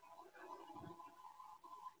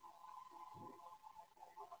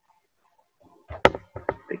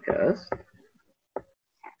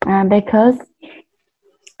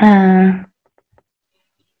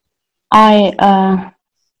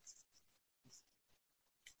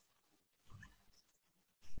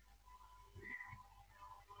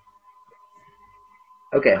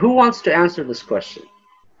Okay, who wants to answer this question?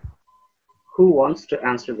 Who wants to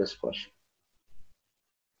answer this question?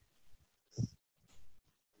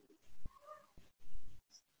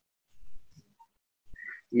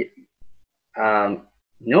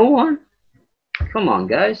 No one? Come on,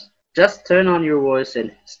 guys. Just turn on your voice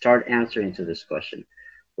and start answering to this question,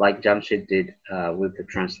 like Jamshid did with the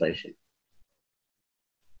translation.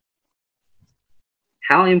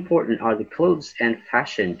 How important are the clothes and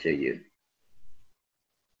fashion to you?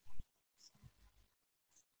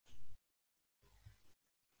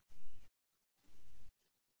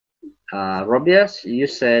 Robias, you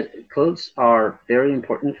said clothes are very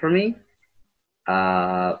important for me.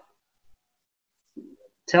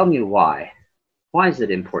 Tell me why. Why is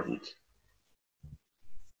it important?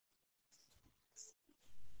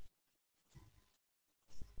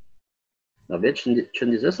 Robias,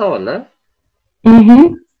 tushundingizmi savolni?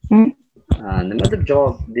 Nima deb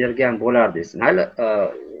javob bergan bo'lardingiz? Mayli,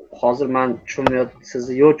 hozir men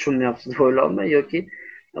sizni yo'q tushunmayapsiz deb o'ylayapman yoki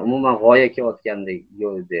umuman g'oya kelayotgandek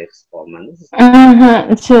yo'q deb his qilyapman-da siz.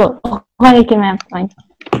 shu g'oya kelmayapti.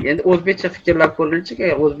 Endi o'zbekcha fikrlab ko'raylik,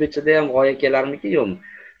 o'zbekchada ham g'oya kelarmiki yo'qmi?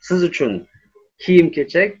 Siz uchun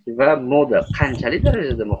kiyim-kechak va moda qanchalik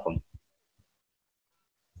darajada muhim?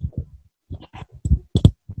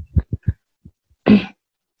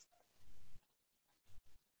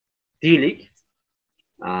 Deylik,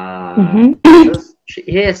 siz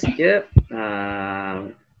eski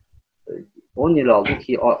 10 yil oldin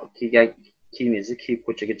kiygan kiyimingizni kiyib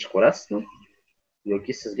ko'chaga chiqib borasizmi?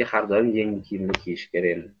 Yoki sizga har doim yangi kiyimlar kiyish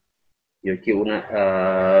kerakmi? Yoki uni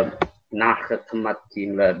narxi qimmat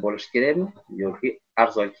kiyimlar bo'lishi kerakmi? Yoki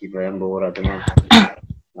arzon kiyimlar ham bo'laveradimi?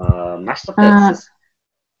 Mana shunaqa siz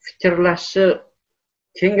fikrlashni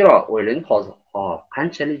kengroq o'ylang hozir. Hop,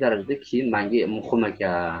 qanchalik darajada kiyim menga muhim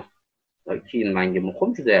ekan? Kiyim menga muhim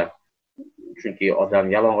juda. Chunki odam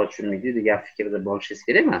yalang'och yurmaydi degan fikrda bo'lishingiz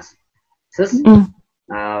kerak emas. Siz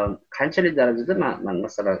qanchalik darajada men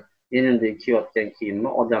masalan menimdek kiyayotgan kiyimni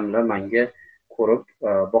odamlar menga ko'rib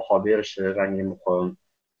baho berishi menga muhim.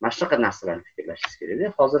 Mana shunaqa narsalarni fikrlashingiz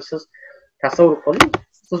kerak. Hozir siz tasavvur qiling,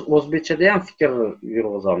 siz o'zbekchada ham fikr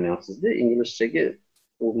yurg'iza olmayapsiz-da, inglizchaga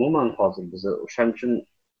umuman hozir biz o'shaning uchun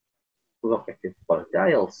uzoqqa ketib qoldik.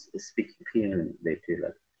 IELTS speaking qiyin deb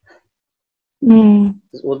tuyuladi.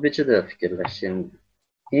 Siz o'zbekchada fikrlashish ham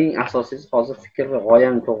eng asosiysi hozir fikr va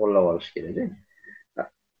g'oyani to'g'rilab olish kerak-da.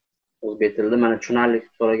 O'zbek tilida mana tushunarli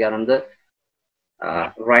so'raganimda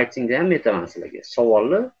writingda ham aytaman sizlarga.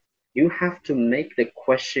 Savolni you have to make the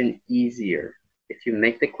question easier. If you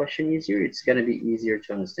make the question easier, it's going to be easier to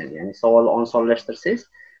understand. Ya'ni savolni osonlashtirsangiz,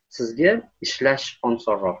 sizga ishlash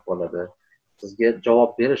osonroq bo'ladi. Sizga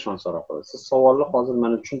javob berish osonroq bo'ladi. Siz savolni hozir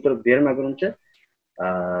mana tushuntirib bermaguncha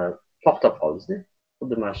to'xtab qoldingiz-da.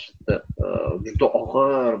 Xuddi mana shu juda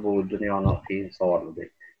og'ir bu dunyoning qiyin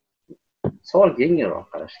savolidek. Savolga yengilroq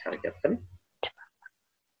qarashga harakat qiling.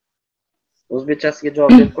 O'zbekchasiga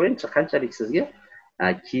javob berib qo'yingchi, qanchalik sizga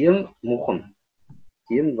kiyim muhim?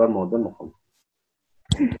 Kiyim va moda muhim.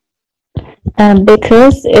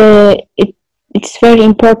 Because it's very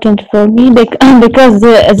important for me because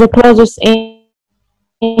the clothes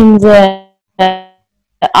in the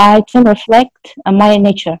item reflect my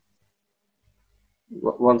nature.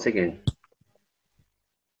 Once again.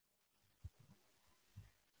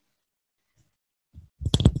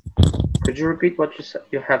 Could you repeat what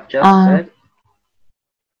you have just said?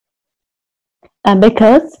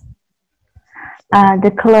 Because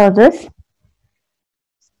the clothes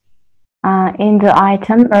in the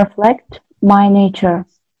item reflect my nature.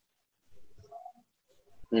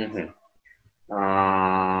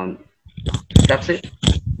 That's it.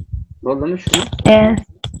 Bo'ldimi shuni? Yes.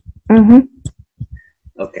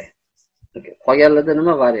 Okay. Okay. Qolganlarda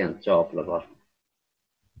nima variant javoblar bor?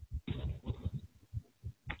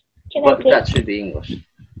 But that should be English.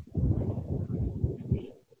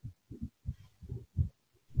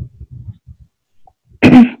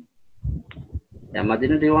 Yeah,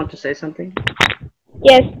 Madina, do you want to say something?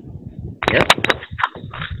 Yes. Yeah.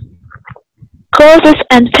 Clothes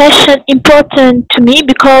and fashion important to me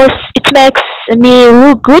because it makes me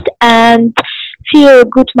look good and feel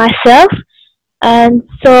good myself. And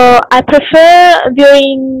so I prefer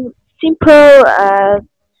wearing simple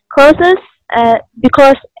clothes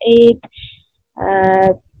because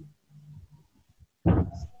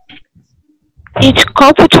it's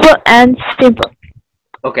comfortable and simple.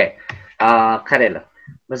 Okay. Qaranglar.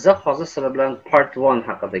 Bizda hozir sizlar bilan part 1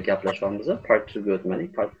 haqida gaplashyapmiz. Part 2 ga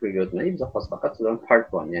o'tmaylik, part 3 ga o'tmaylik. Biz hozir faqat sizlar bilan part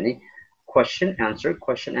 1, ya'ni question answer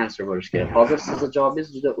bo'lish kerak. Hozir sizning javobingiz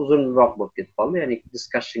juda uzunroq bo'lib ketib qoldi, ya'ni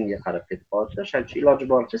discussionga qarab ketib qoldi. Shuning uchun iloji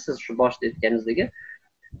boricha siz shu boshda aytganingizdagi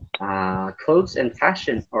clothes and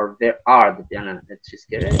fashion or there are deb yana aytishingiz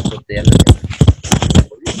kerak.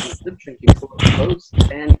 Chunki clothes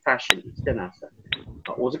and fashion ikkita narsa.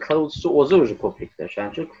 O'zi clothes o'zi ko'plikda.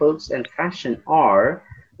 Shuning uchun clothes and fashion are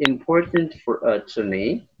important to me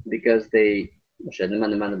because they o'sha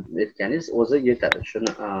nimani aytganingiz o'zi yetadi.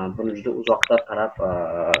 Shuni buni juda uzoqda qarab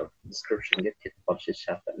descriptionga ketib qolishingiz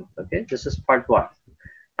shart emas. Okay? This is part 1.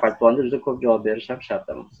 Part 1 da juda ko'p javob berish ham shart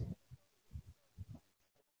emas.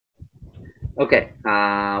 Okay,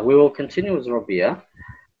 we will continue with Rabia.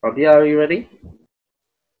 Rabia, are you ready?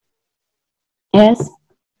 Yes.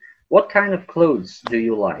 What kind of clothes do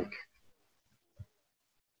you like?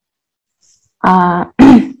 I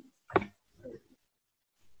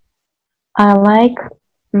like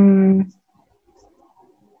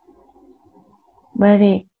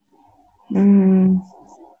very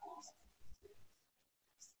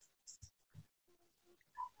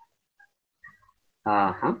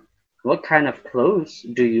What kind of clothes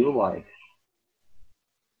do you like?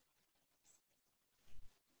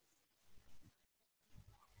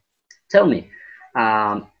 Tell me,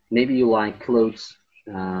 maybe you like clothes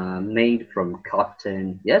made from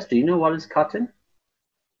cotton. Yes, do you know what is cotton?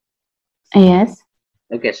 Yes.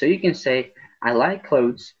 Okay, so you can say, I like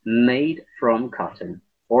clothes made from cotton,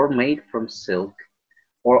 or made from silk,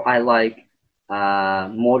 or I like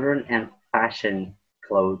modern and fashion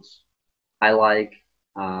clothes. I like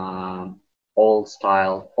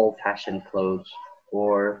old-fashioned clothes,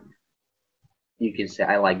 or you can say,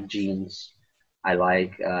 I like jeans. I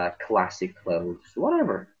like classic clothes,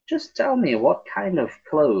 whatever. Just tell me, what kind of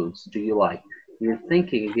clothes do you like? You're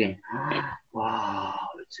thinking again, wow,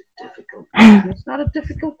 it's a difficult question. It's not a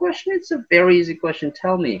difficult question. It's a very easy question.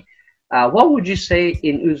 Tell me, what would you say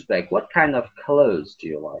in Uzbek? What kind of clothes do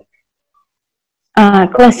you like?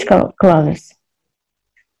 Classical clothes.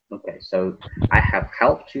 Okay, so I have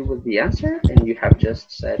helped you with the answer, and you have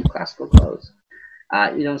just said classical clothes.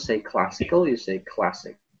 You don't say classical, you say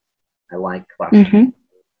classic. I like classic.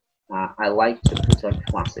 I like to put on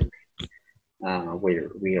classic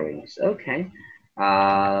wearings. Okay.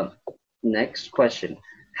 Next question.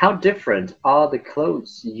 How different are the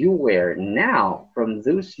clothes you wear now from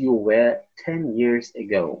those you wear 10 years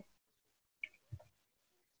ago?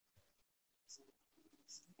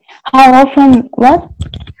 How often? What?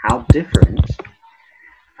 How different?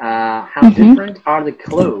 How different are the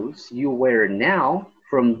clothes you wear now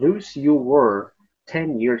from those you wore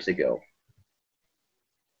 10 years ago?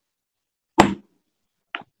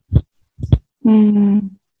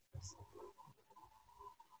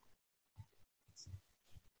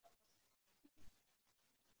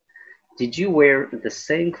 Did you wear the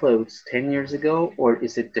same clothes 10 years ago, or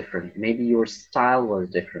is it different? Maybe your style was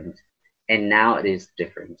different and now it is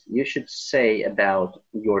different. You should say about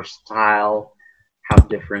your style, how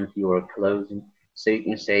different your clothes. So you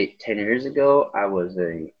can say 10 years ago, I was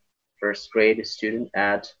a first grade student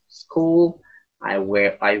at school. I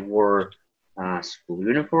wore school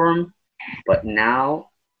uniform, but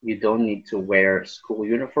now you don't need to wear school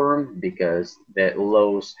uniform because the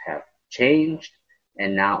laws have changed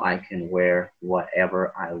and now I can wear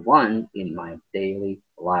whatever I want in my daily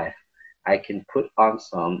life. I can put on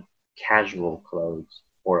some casual clothes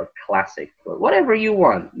or a classic clothes, whatever you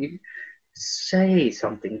want. You say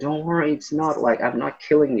something. Don't worry, it's not like I'm not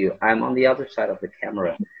killing you. I'm on the other side of the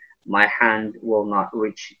camera. My hand will not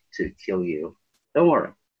reach to kill you. Don't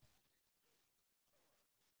worry.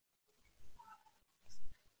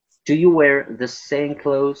 Do you wear the same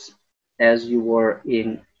clothes as you wore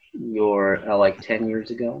in your like 10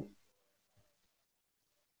 years ago?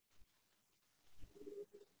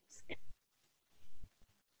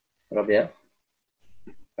 Rabia,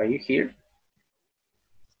 are you here?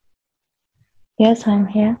 Yes, I'm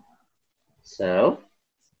here. So,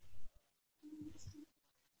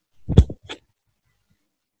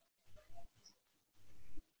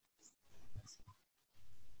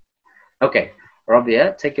 okay,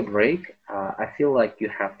 Rabia, take a break. I feel like you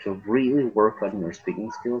have to really work on your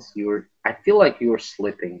speaking skills. I feel like you're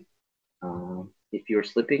sleeping. If you're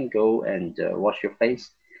sleeping, go and wash your face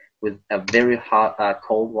with a very hot,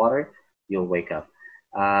 cold water. You'll wake up.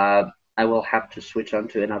 I will have to switch on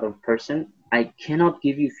to another person. I cannot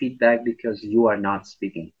give you feedback because you are not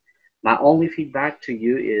speaking. My only feedback to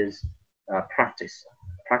you is practice.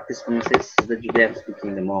 Practice qilmasangiz sizda juda ham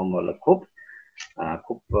speakingda muammolar ko'p.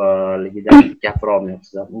 Ko'pligidan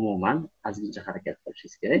gapirolmayapsiz umuman. Ozgincha harakat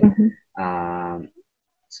qilishingiz kerak.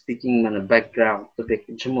 Speaking mana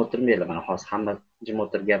backgroundda jim o'tirmaylar, mana hozir hamma jim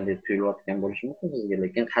o'tirgandek tuyulayotgan bo'lishi mumkin sizga,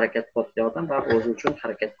 lekin harakat qilayotgan odam baribir o'zi uchun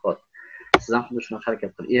harakat qilyapti. Siz ham xuddi shuni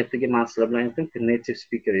harakat qiling. Ertaga men sizlar bilan aytdimki, native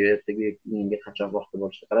speaker ertaga menga qachon vaqti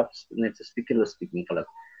bo'lishiga qarab native speakerlar speaking qiladi.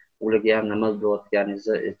 Ularga ham nima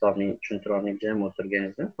deyotganingizni aytolmay, tushuntirolmay jim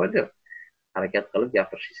o'tirganingizdan foyda yo'q. Harakat qilib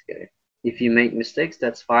gapirishingiz kerak. If you make mistakes,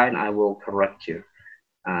 that's fine. I will correct you,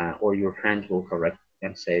 or your friend will correct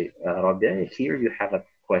and say, Rabia, here you have a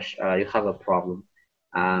question, you have a problem.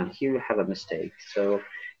 Here you have a mistake. So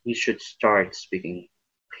you should start speaking.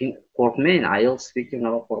 Qo'rqmang, IELTS speaking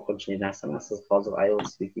nima qo'rqinchli narsa emas. Siz hozir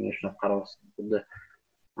IELTS speaking shuni qaraysiz, xuddi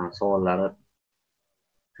savollari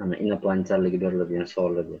inoplanetarlarga beriladigan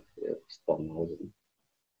savollar deb his qildim o'zimni.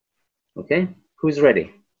 Okay, who's ready?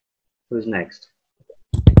 Who's next?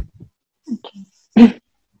 Okay.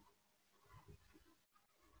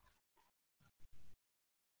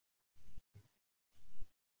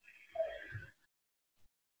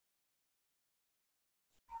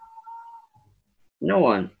 No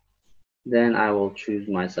one. Then I will choose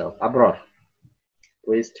myself. Abrar,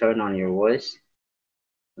 please turn on your voice.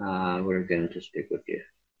 We're going to speak with you.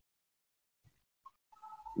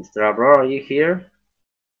 Mr. Abrar, are you here?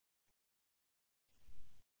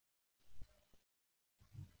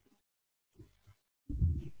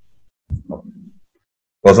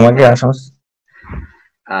 What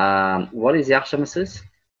is yaxshimisiz?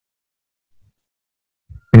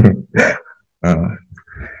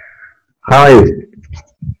 How are you?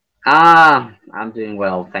 I'm doing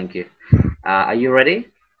well, thank you. Are you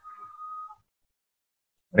ready?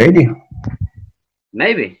 Ready?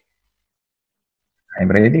 Maybe. I'm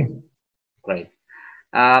ready. Great.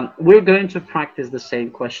 We're going to practice the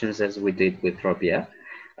same questions as we did with Rabia.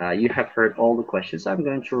 You have heard all the questions. I'm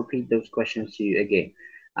going to repeat those questions to you again.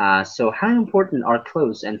 So how important are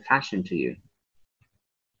clothes and fashion to you?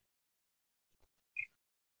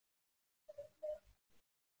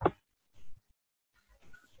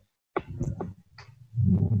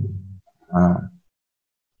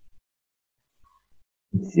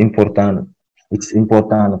 It's important. It's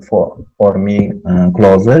important for me.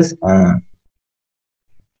 Clothes,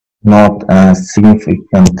 not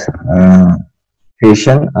significant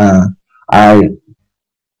fashion. I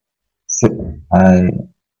I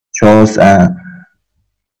chose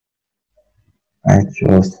I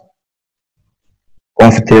choose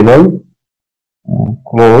comfortable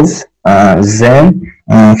clothes, then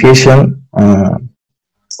fashion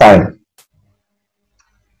style.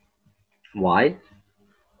 Why?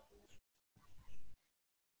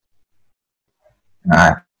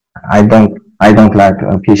 I, I don't like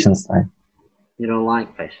fashion style. You don't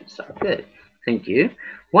like fashion style. Good. Thank you.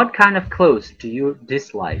 What kind of clothes do you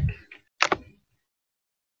dislike?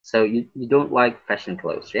 So you don't like fashion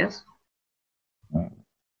clothes, yes?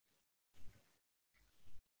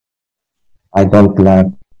 I don't like.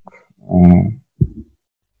 Um,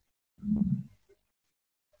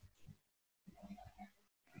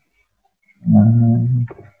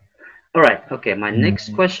 All right. Okay. My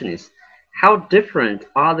next question is, how different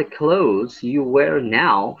are the clothes you wear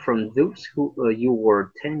now from those who you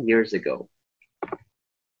wore 10 years ago?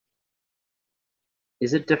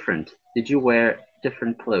 Is it different? Did you wear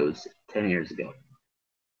different clothes 10 years ago?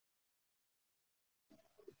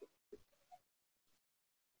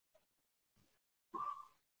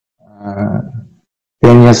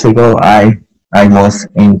 10 years ago, I was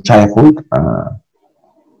in childhood.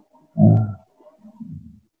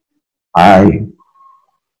 I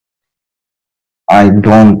I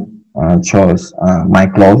don't choose my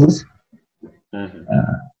clothes. Mhm.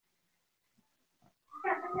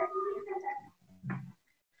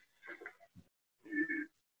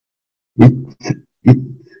 It it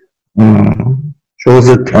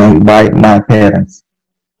chosen by my parents.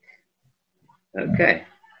 Okay.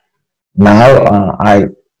 Now I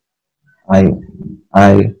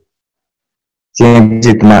I change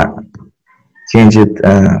it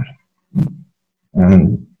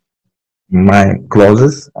um, my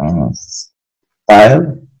clothes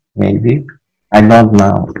style maybe. I don't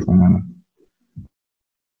know.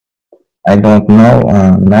 I don't know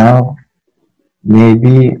now.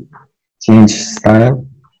 Maybe change style.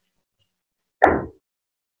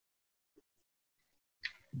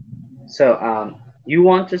 So you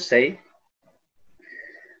want to say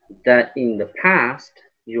that in the past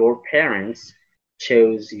your parents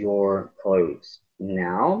chose your clothes.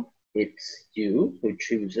 Now it's you who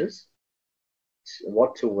chooses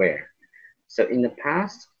what to wear. So in the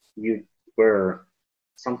past you were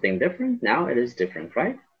something different. Now it is different,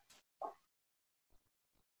 right?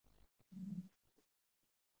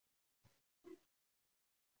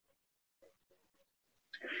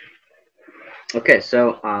 Okay.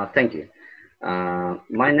 So thank you.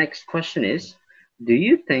 My next question is, do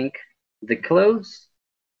you think the clothes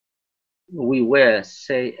we wear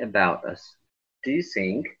say about us? Do you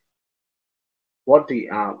think what do you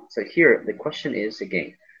so here the question is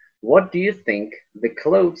again, what do you think the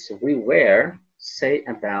clothes we wear say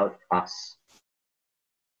about us?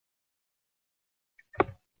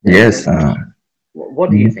 Yes.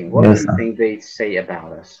 What do you think? What do Yes. you think they say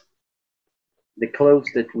about us? The clothes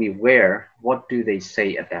that we wear, what do they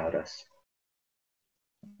say about us?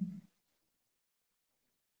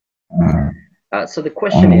 So the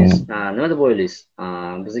question is, nima deb o'ylaysiz?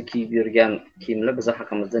 Bizni kiyib yurgan kiyimlar bizni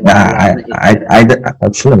haqimizda nimalarni aytadi? I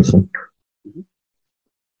tushundim. Mhm.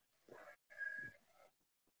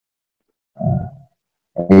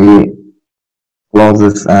 He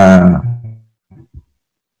closes uh,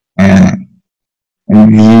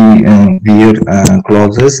 we wear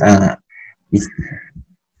clothes it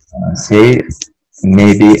say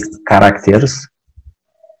maybe characters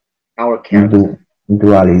Our character.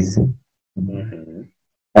 dualism Hmm.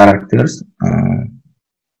 characters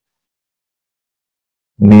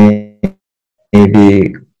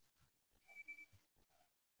maybe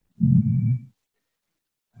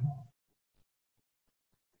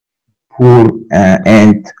poor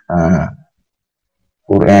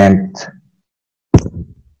poor and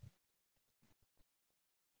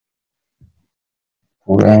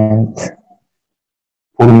poor and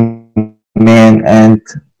poor man and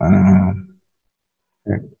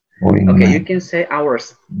boring Okay, you man. can say our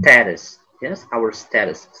status. Yes, our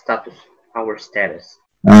status, our status.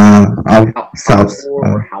 Our How selves. poor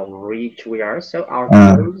or how rich we are. So our Uh,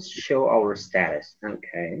 clothes show our status.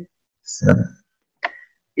 Okay. so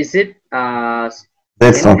Is it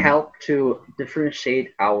that's can it all. help to differentiate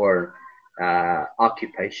our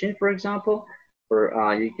occupation, for example? Or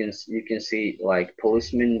you can see like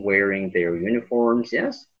policemen wearing their uniforms,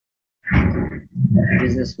 yes,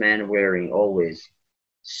 businessmen wearing always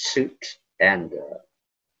suit and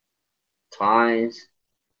ties,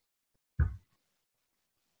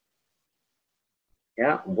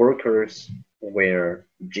 yeah, workers wear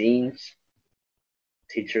jeans,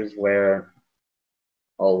 teachers wear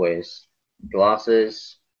always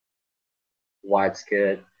glasses, white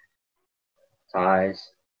skirt, ties.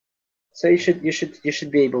 So you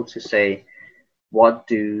should be able to say what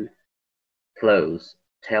do clothes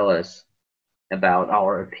tell us about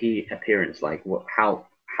our appearance, like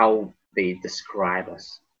how they describe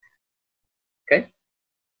us. Okay.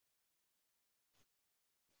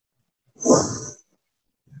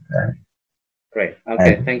 Great.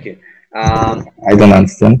 Okay. Thank you. I don't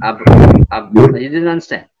understand. You didn't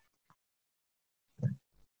understand.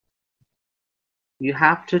 You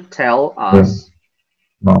have to tell us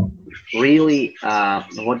No. really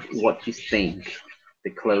what you think the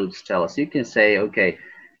clothes tell us. You can say, okay,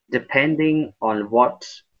 depending on what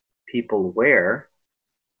people wear,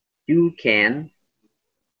 you can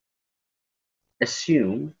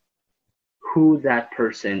assume who that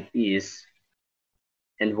person is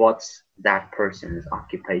and what's that person's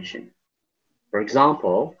occupation. For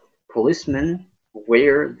example, policemen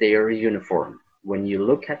wear their uniform. When you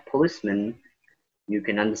look at policemen, you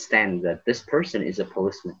can understand that this person is a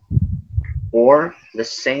policeman. Or the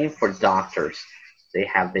same for doctors. They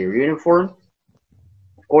have their uniform.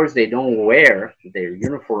 Of course, they don't wear their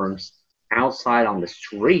uniforms outside on the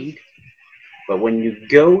street, but when you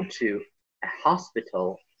go to a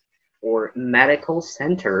hospital or medical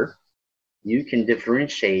center, you can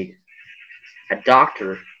differentiate a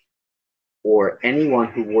doctor or anyone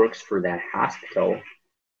who works for that hospital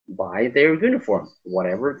by their uniform,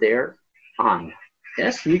 whatever they're on.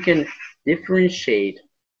 Yes, you can differentiate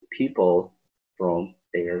people from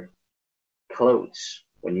their clothes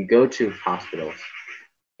when you go to hospitals.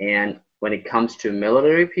 And when it comes to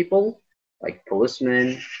military people, like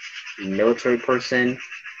policemen, military person,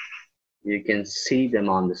 you can see them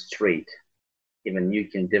on the street. Even you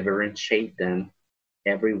can differentiate them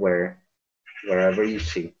everywhere, wherever you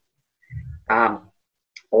see.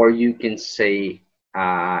 Or you can say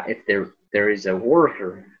if there is a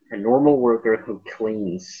worker, a normal worker who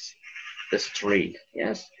cleans the street.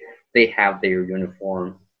 Yes, they have their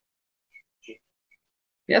uniform.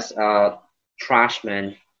 Yes,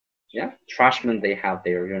 trashmen. Yeah, trashmen, they have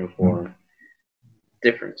their uniform.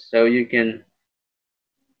 Different. So you can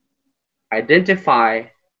identify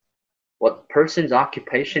what person's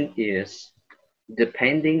occupation is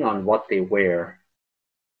depending on what they wear.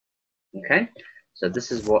 Okay, so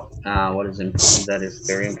this is what is important. That is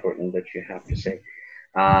very important that you have to say.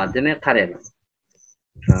 Demek qarayman.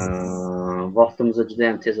 Vaqtimizni juda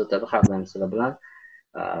ham tez o'tadi har doim sizlar bilan.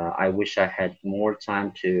 I wish I had more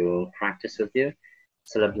time to practice with you.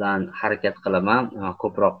 Sizlar bilan harakat qilaman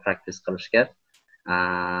ko'proq practice qilishga.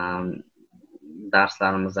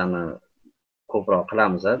 Darslarimizni ko'proq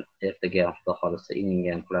qilamiz. Ertaga Xudo xolisa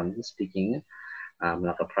inningga ham qilamiz speakingni.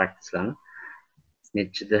 Bunaqa practicelarni.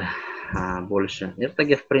 Nechida bo'lishi.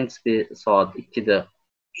 Ertaga в принципе soat 2 da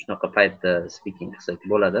shunaqa paytda speaking qilsak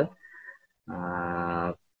bo'ladi.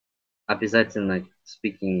 Обязательно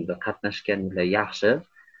speakingda qatnashganinglar yaxshi.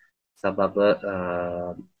 Sababi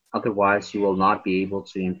otherwise you will not be able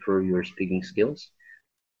to improve your speaking skills.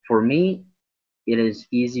 For me, it is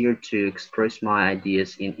easier to express my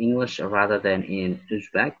ideas in English rather than in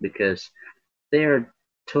Uzbek because they're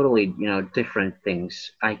totally, different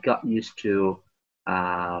things. I got used to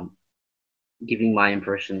giving my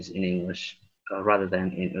impressions in English rather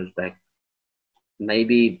than in Uzbek.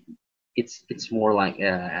 Maybe it's more like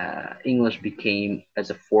English became as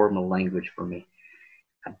a formal language for me.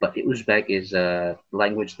 But Uzbek is a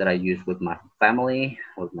language that I use with my family,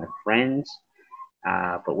 with my friends.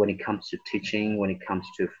 But when it comes to teaching, when it comes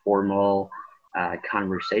to formal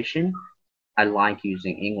conversation, I like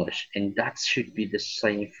using English. And that should be the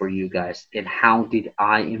same for you guys. And how did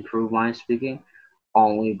I improve my speaking?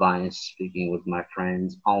 Only by speaking with my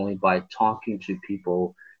friends, only by talking to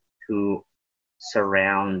people who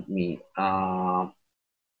surround me,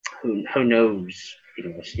 who knows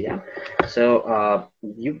English, yeah. So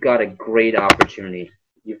you've got a great opportunity.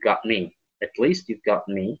 You've got me. At least you've got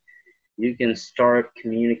me. You can start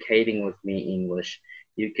communicating with me in English.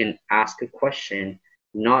 You can ask a question,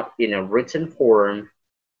 not in a written form,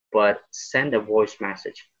 but send a voice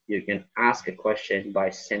message. You can ask a question by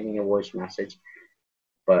sending a voice message,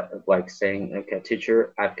 but like saying, okay,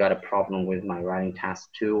 teacher, I've got a problem with my writing task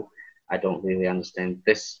 2. I don't really understand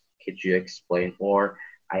this. Could you explain? Or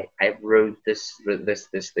I wrote this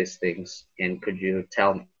things, and could you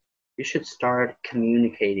tell me? You should start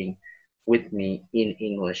communicating with me in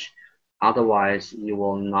English. Otherwise, you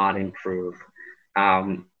will not improve.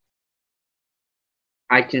 I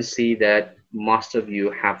can see that most of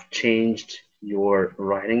you have changed your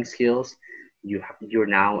writing skills. You're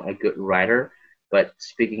now a good writer, but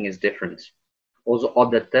speaking is different. O'zi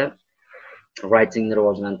odatda writingni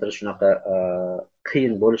rivojlantirish shunaqa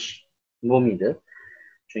qiyin bo'lmaydi.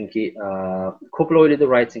 Chunki ko'plar o'ylaydi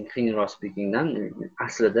writing qiyinroq speakingdan.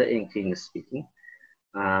 Aslida eng qiyini speaking.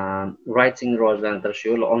 writing rivojlantirish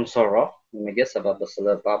yo'li osonroq. Nimaga? Sababi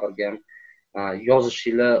sizlar baribir ham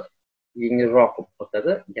yozishinglar yengilroq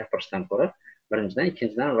o'tadi gapirishdan ko'ra. Birinchidan,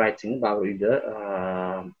 ikkinchidan writingni baribir uyda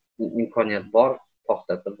imkoniyat bor,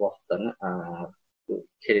 to'xtatib vaqtini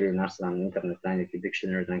kerakli narsalarni internetdan yoki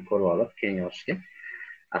dictionarydan ko'rib olib keyin yozishga.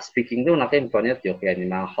 Speakingda unaqa imkoniyat yo'q. Ya'ni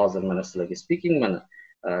men hozir mana sizlarga speaking mana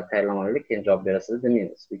tayyorlab olaylik, keyin javob berasiz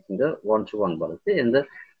demayman. Speakingda one to one bo'ladi. Endi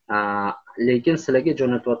lekin sizlarga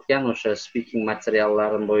jo'natayotgan o'sha speaking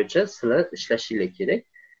materiallarim bo'yicha sizlar ishlashingiz kerak.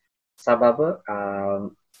 Sababi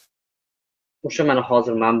o'sha mana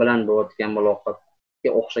hozir men bilan bo'layotgan muloqotga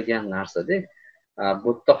o'xshagan narsada. Bu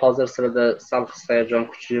yerda hozir sizlarda sal his-hayajon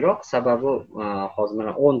kuchliroq, sababi hozir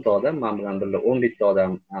mana 10 ta odam, men bilan birga 11 ta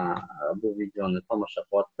odam bu videoni tomosha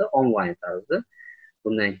qilyapti onlayn tarzda.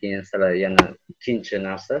 Bundan keyin sizlar yana ikkinchi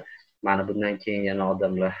narsa, mana bundan keyin yana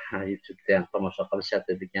odamlar YouTube'da ham tomosha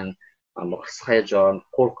qilishadi degan bu his-hayajon,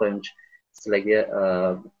 qo'rqinch sizlarga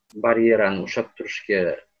baryerani ushlab turishga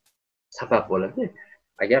sabab bo'ladi.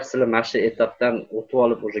 Agar sizlar mana shu etapdan o'tib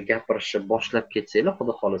olib o'sha gapirishni boshlab ketsanglar,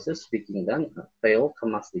 xudo xolasa speakingdan fail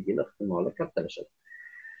qilmasligingiz ehtimoli kattalashadi.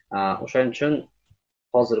 O'shaning uchun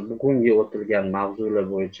hozir bugungi o'tilgan mavzular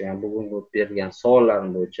bo'yicha, bugungi berilgan savollar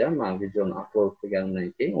bo'yicha men videoni upload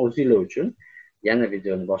qilganimdan keyin o'zingizlar uchun yana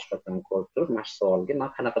videoni boshqatdan ko'rib turib, mana shu savolga men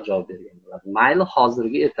qanaqa javob bergan bo'ladim. Mayli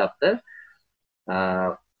hozirgi etapda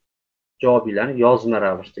javobinglarni yozma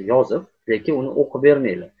ravishda yozib, lekin uni o'qib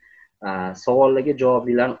bermanglar. Savollarga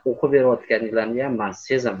javoblarni o'qib berayotganinglarni ham men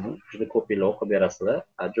sezaman. Juda ko'pinglar o'qib berasizlar.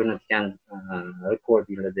 Jo'natgan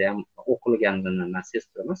rekordinglarda ham o'qilganini men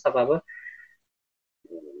seztiraman. Sababi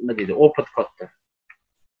nima deydi, opit katta.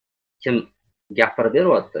 Kim gapirib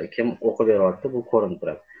beryapti, kim o'qib beryapti, bu ko'rinib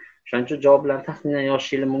turadi. Shuning uchun javoblarni taxminan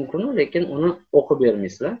yozishingiz mumkin, lekin uni o'qib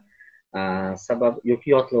bermaysizlar. Sababi yoki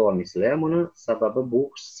yodlab olmaysizlar ham uni. Sababi bu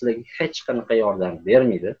sizlarga hech qanaqa yordam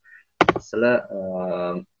bermaydi. Sizlar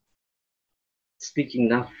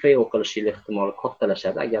speakingdan fail qilishingiz ehtimoli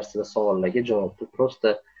kattalashadi agar sizlar savollarga javobni prosta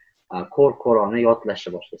ko'r-ko'rona yodlashni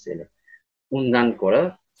boshlasangiz. Undan ko'ra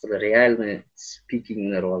sizlar realni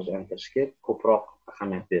speakingni rivojlantirishga ko'proq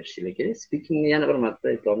ahamiyat berishingiz kerak. Speakingni yana bir marta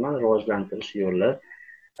aytaman, rivojlantirish yo'li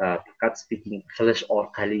faqat speaking qilish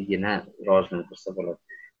orqaligina rivojlantirsa bo'ladi.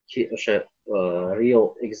 Ki o'sha real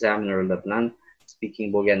examinerlar bilan speaking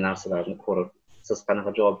bo'lgan narsalarni ko'rib, siz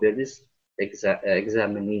qanaqa javob berdingiz,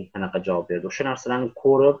 examinee qanaqa javob berdi. O'sha narsalarni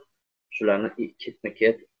ko'rib, shularni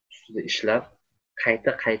ketma-ket ustida ishlab,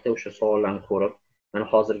 qayta o'sha savollarni ko'rib, mana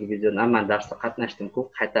hozirgi videoda men darsda qatnashdim-ku,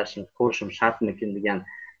 qaytarishim, ko'rishim shartmikin degan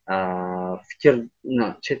fikrni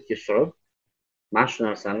chetga surib, men shu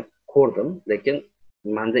narsani ko'rdim, lekin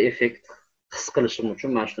menda effekt his qilishim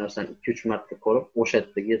uchun men shu narsani 2-3 marta ko'rib, o'sha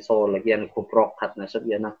yerdagi savollarga yana ko'proq qatnashib,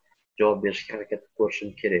 yana javob berishga harakat qilishim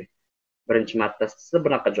kerak. Birinchi martasida sizlar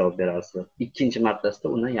bunaqa javob berasizlar. Ikkinchi martasida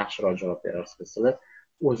undan yaxshiroq javob berasizlar. Sizlar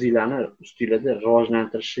o'zingizlarni ustingizda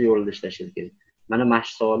rivojlantirish yo'lida ishlashingiz kerak. Mana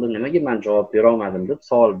shu savolga nimaga men javob bera olmadim deb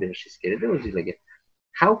savol berishingiz kerak o'zingizlarga.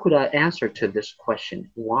 How could I answer to this question?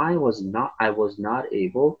 Why was not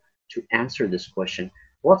able to answer this question?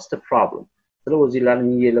 What's the problem? Sizlar o'zingizlarni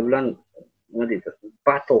miyanglar bilan nima deydi?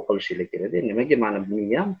 Battle qilishingiz kerak. Nimaga meni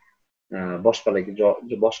miyam boshqalarga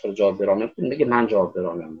javob bera olmayapti, nimaga men javob bera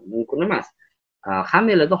olmayman? Mumkin emas.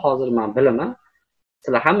 Hammangizlarda hozir men bilaman.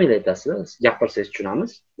 Sizlar hammanglar aytasizlar, gapirsangiz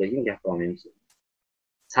tushunamiz, lekin gapira olmaymiz.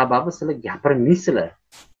 Sababi sizlar gapirmaysizlar.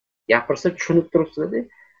 Gapirsa tushunib turibsizlar-da.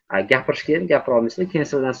 Gapirish kerak, gapira olmaysizlar. Keyin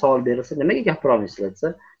sizlardan savol berilsa, nimaga gapira olmaysizlar desa,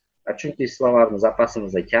 chunki slovarni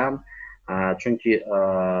zapasimiz kam, chunki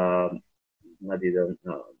nima deydi,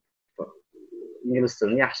 ingliz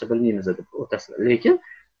tilini yaxshi bilmaymiz deb o'tasizlar. Lekin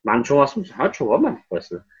men tushunasizmi? Ha, tushunaman deb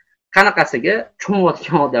qo'yasizlar. Qanaqasiga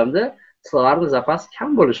tushunayotgan odamda slovarni zapasi kam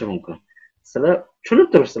bo'lishi mumkin. Sizlar tushunib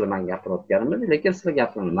turibsizlar men gapirayotganimni, lekin sizlar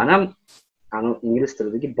gapirmaysiz. Men ham ingliz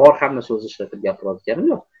tilidagi bor hamma so'zni ishlatib gapirayotganim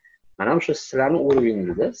yo'q. Men ham shu sizlarni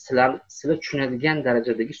o'rningizda sizlar tushunadigan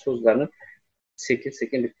darajadagi so'zlarni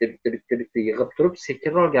sekin bitta yig'ib turib,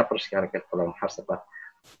 sekinroq gapirishga harakat qilaman har safar.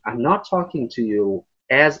 I'm not talking to you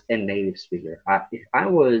as a native speaker.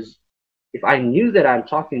 If I knew that I'm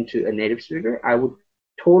talking to a native speaker, I would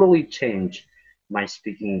totally change my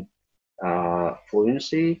speaking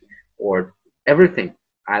fluency or everything.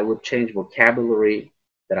 I would change vocabulary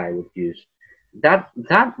that I would use.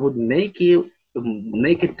 That would make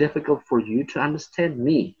it difficult for you to understand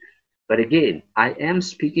me. But again, I am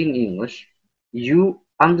speaking English. You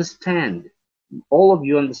understand. All of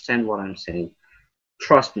you understand what I'm saying.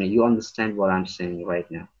 Trust me, you understand what I'm saying right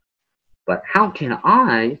now. But how can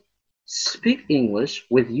I speak English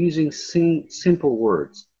with using simple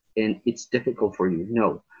words? and it's difficult for you.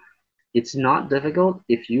 No, it's not difficult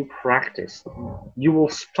if you practice. You will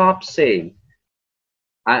stop saying,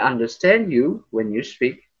 I understand you when you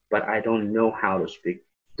speak, but I don't know how to speak.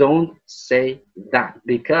 Don't say that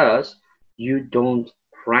because you don't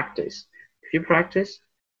practice. If you practice,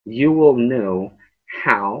 you will know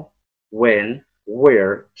how, when,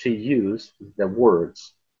 where to use the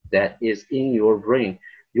words that is in your brain.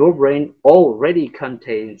 Your brain already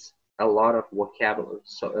contains a lot of vocabulary,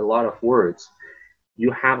 so a lot of words.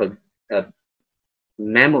 You have a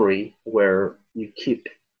memory where you keep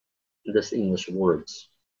these English words.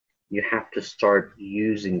 You have to start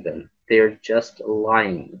using them. They're just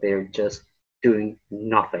lying. They're just doing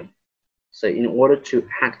nothing. So in order to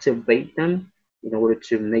activate them, in order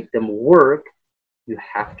to make them work, you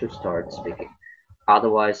have to start speaking.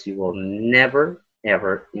 Otherwise, you will never,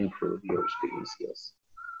 ever improve your speaking skills.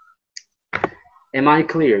 Am I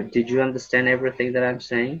clear? Did you understand everything that I'm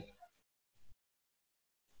saying?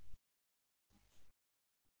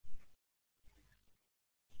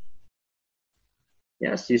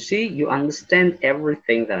 Yes, you see, you understand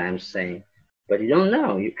everything that I'm saying, but you don't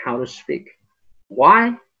know how to speak.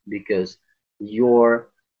 Why? Because your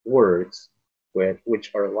words,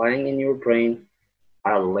 which are lying in your brain,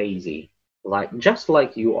 are lazy. Like just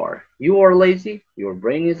like you are. You are lazy, your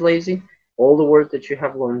brain is lazy, all the words that you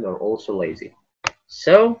have learned are also lazy.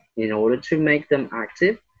 So, in order to make them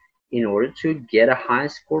active, in order to get a high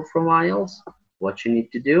score from IELTS, what you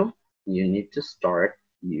need to do, you need to start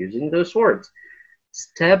using those words.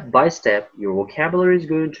 Step by step, your vocabulary is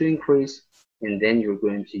going to increase, and then you're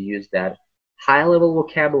going to use that high level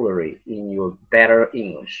vocabulary in your better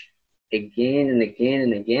English again and again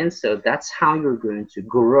and again. So that's how you're going to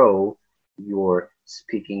grow your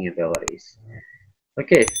speaking abilities.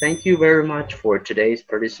 Okay, thank you very much for today's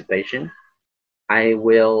participation. I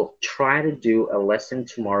will try to do a lesson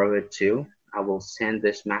tomorrow at 2. I will send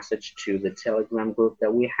this message to the Telegram group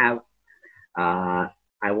that we have.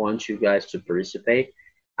 I want you guys to participate.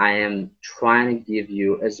 I am trying to give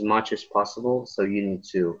you as much as possible, so you need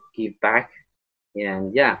to give back.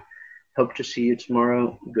 And yeah, hope to see you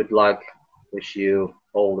tomorrow. Good luck. Wish you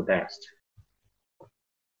all the best.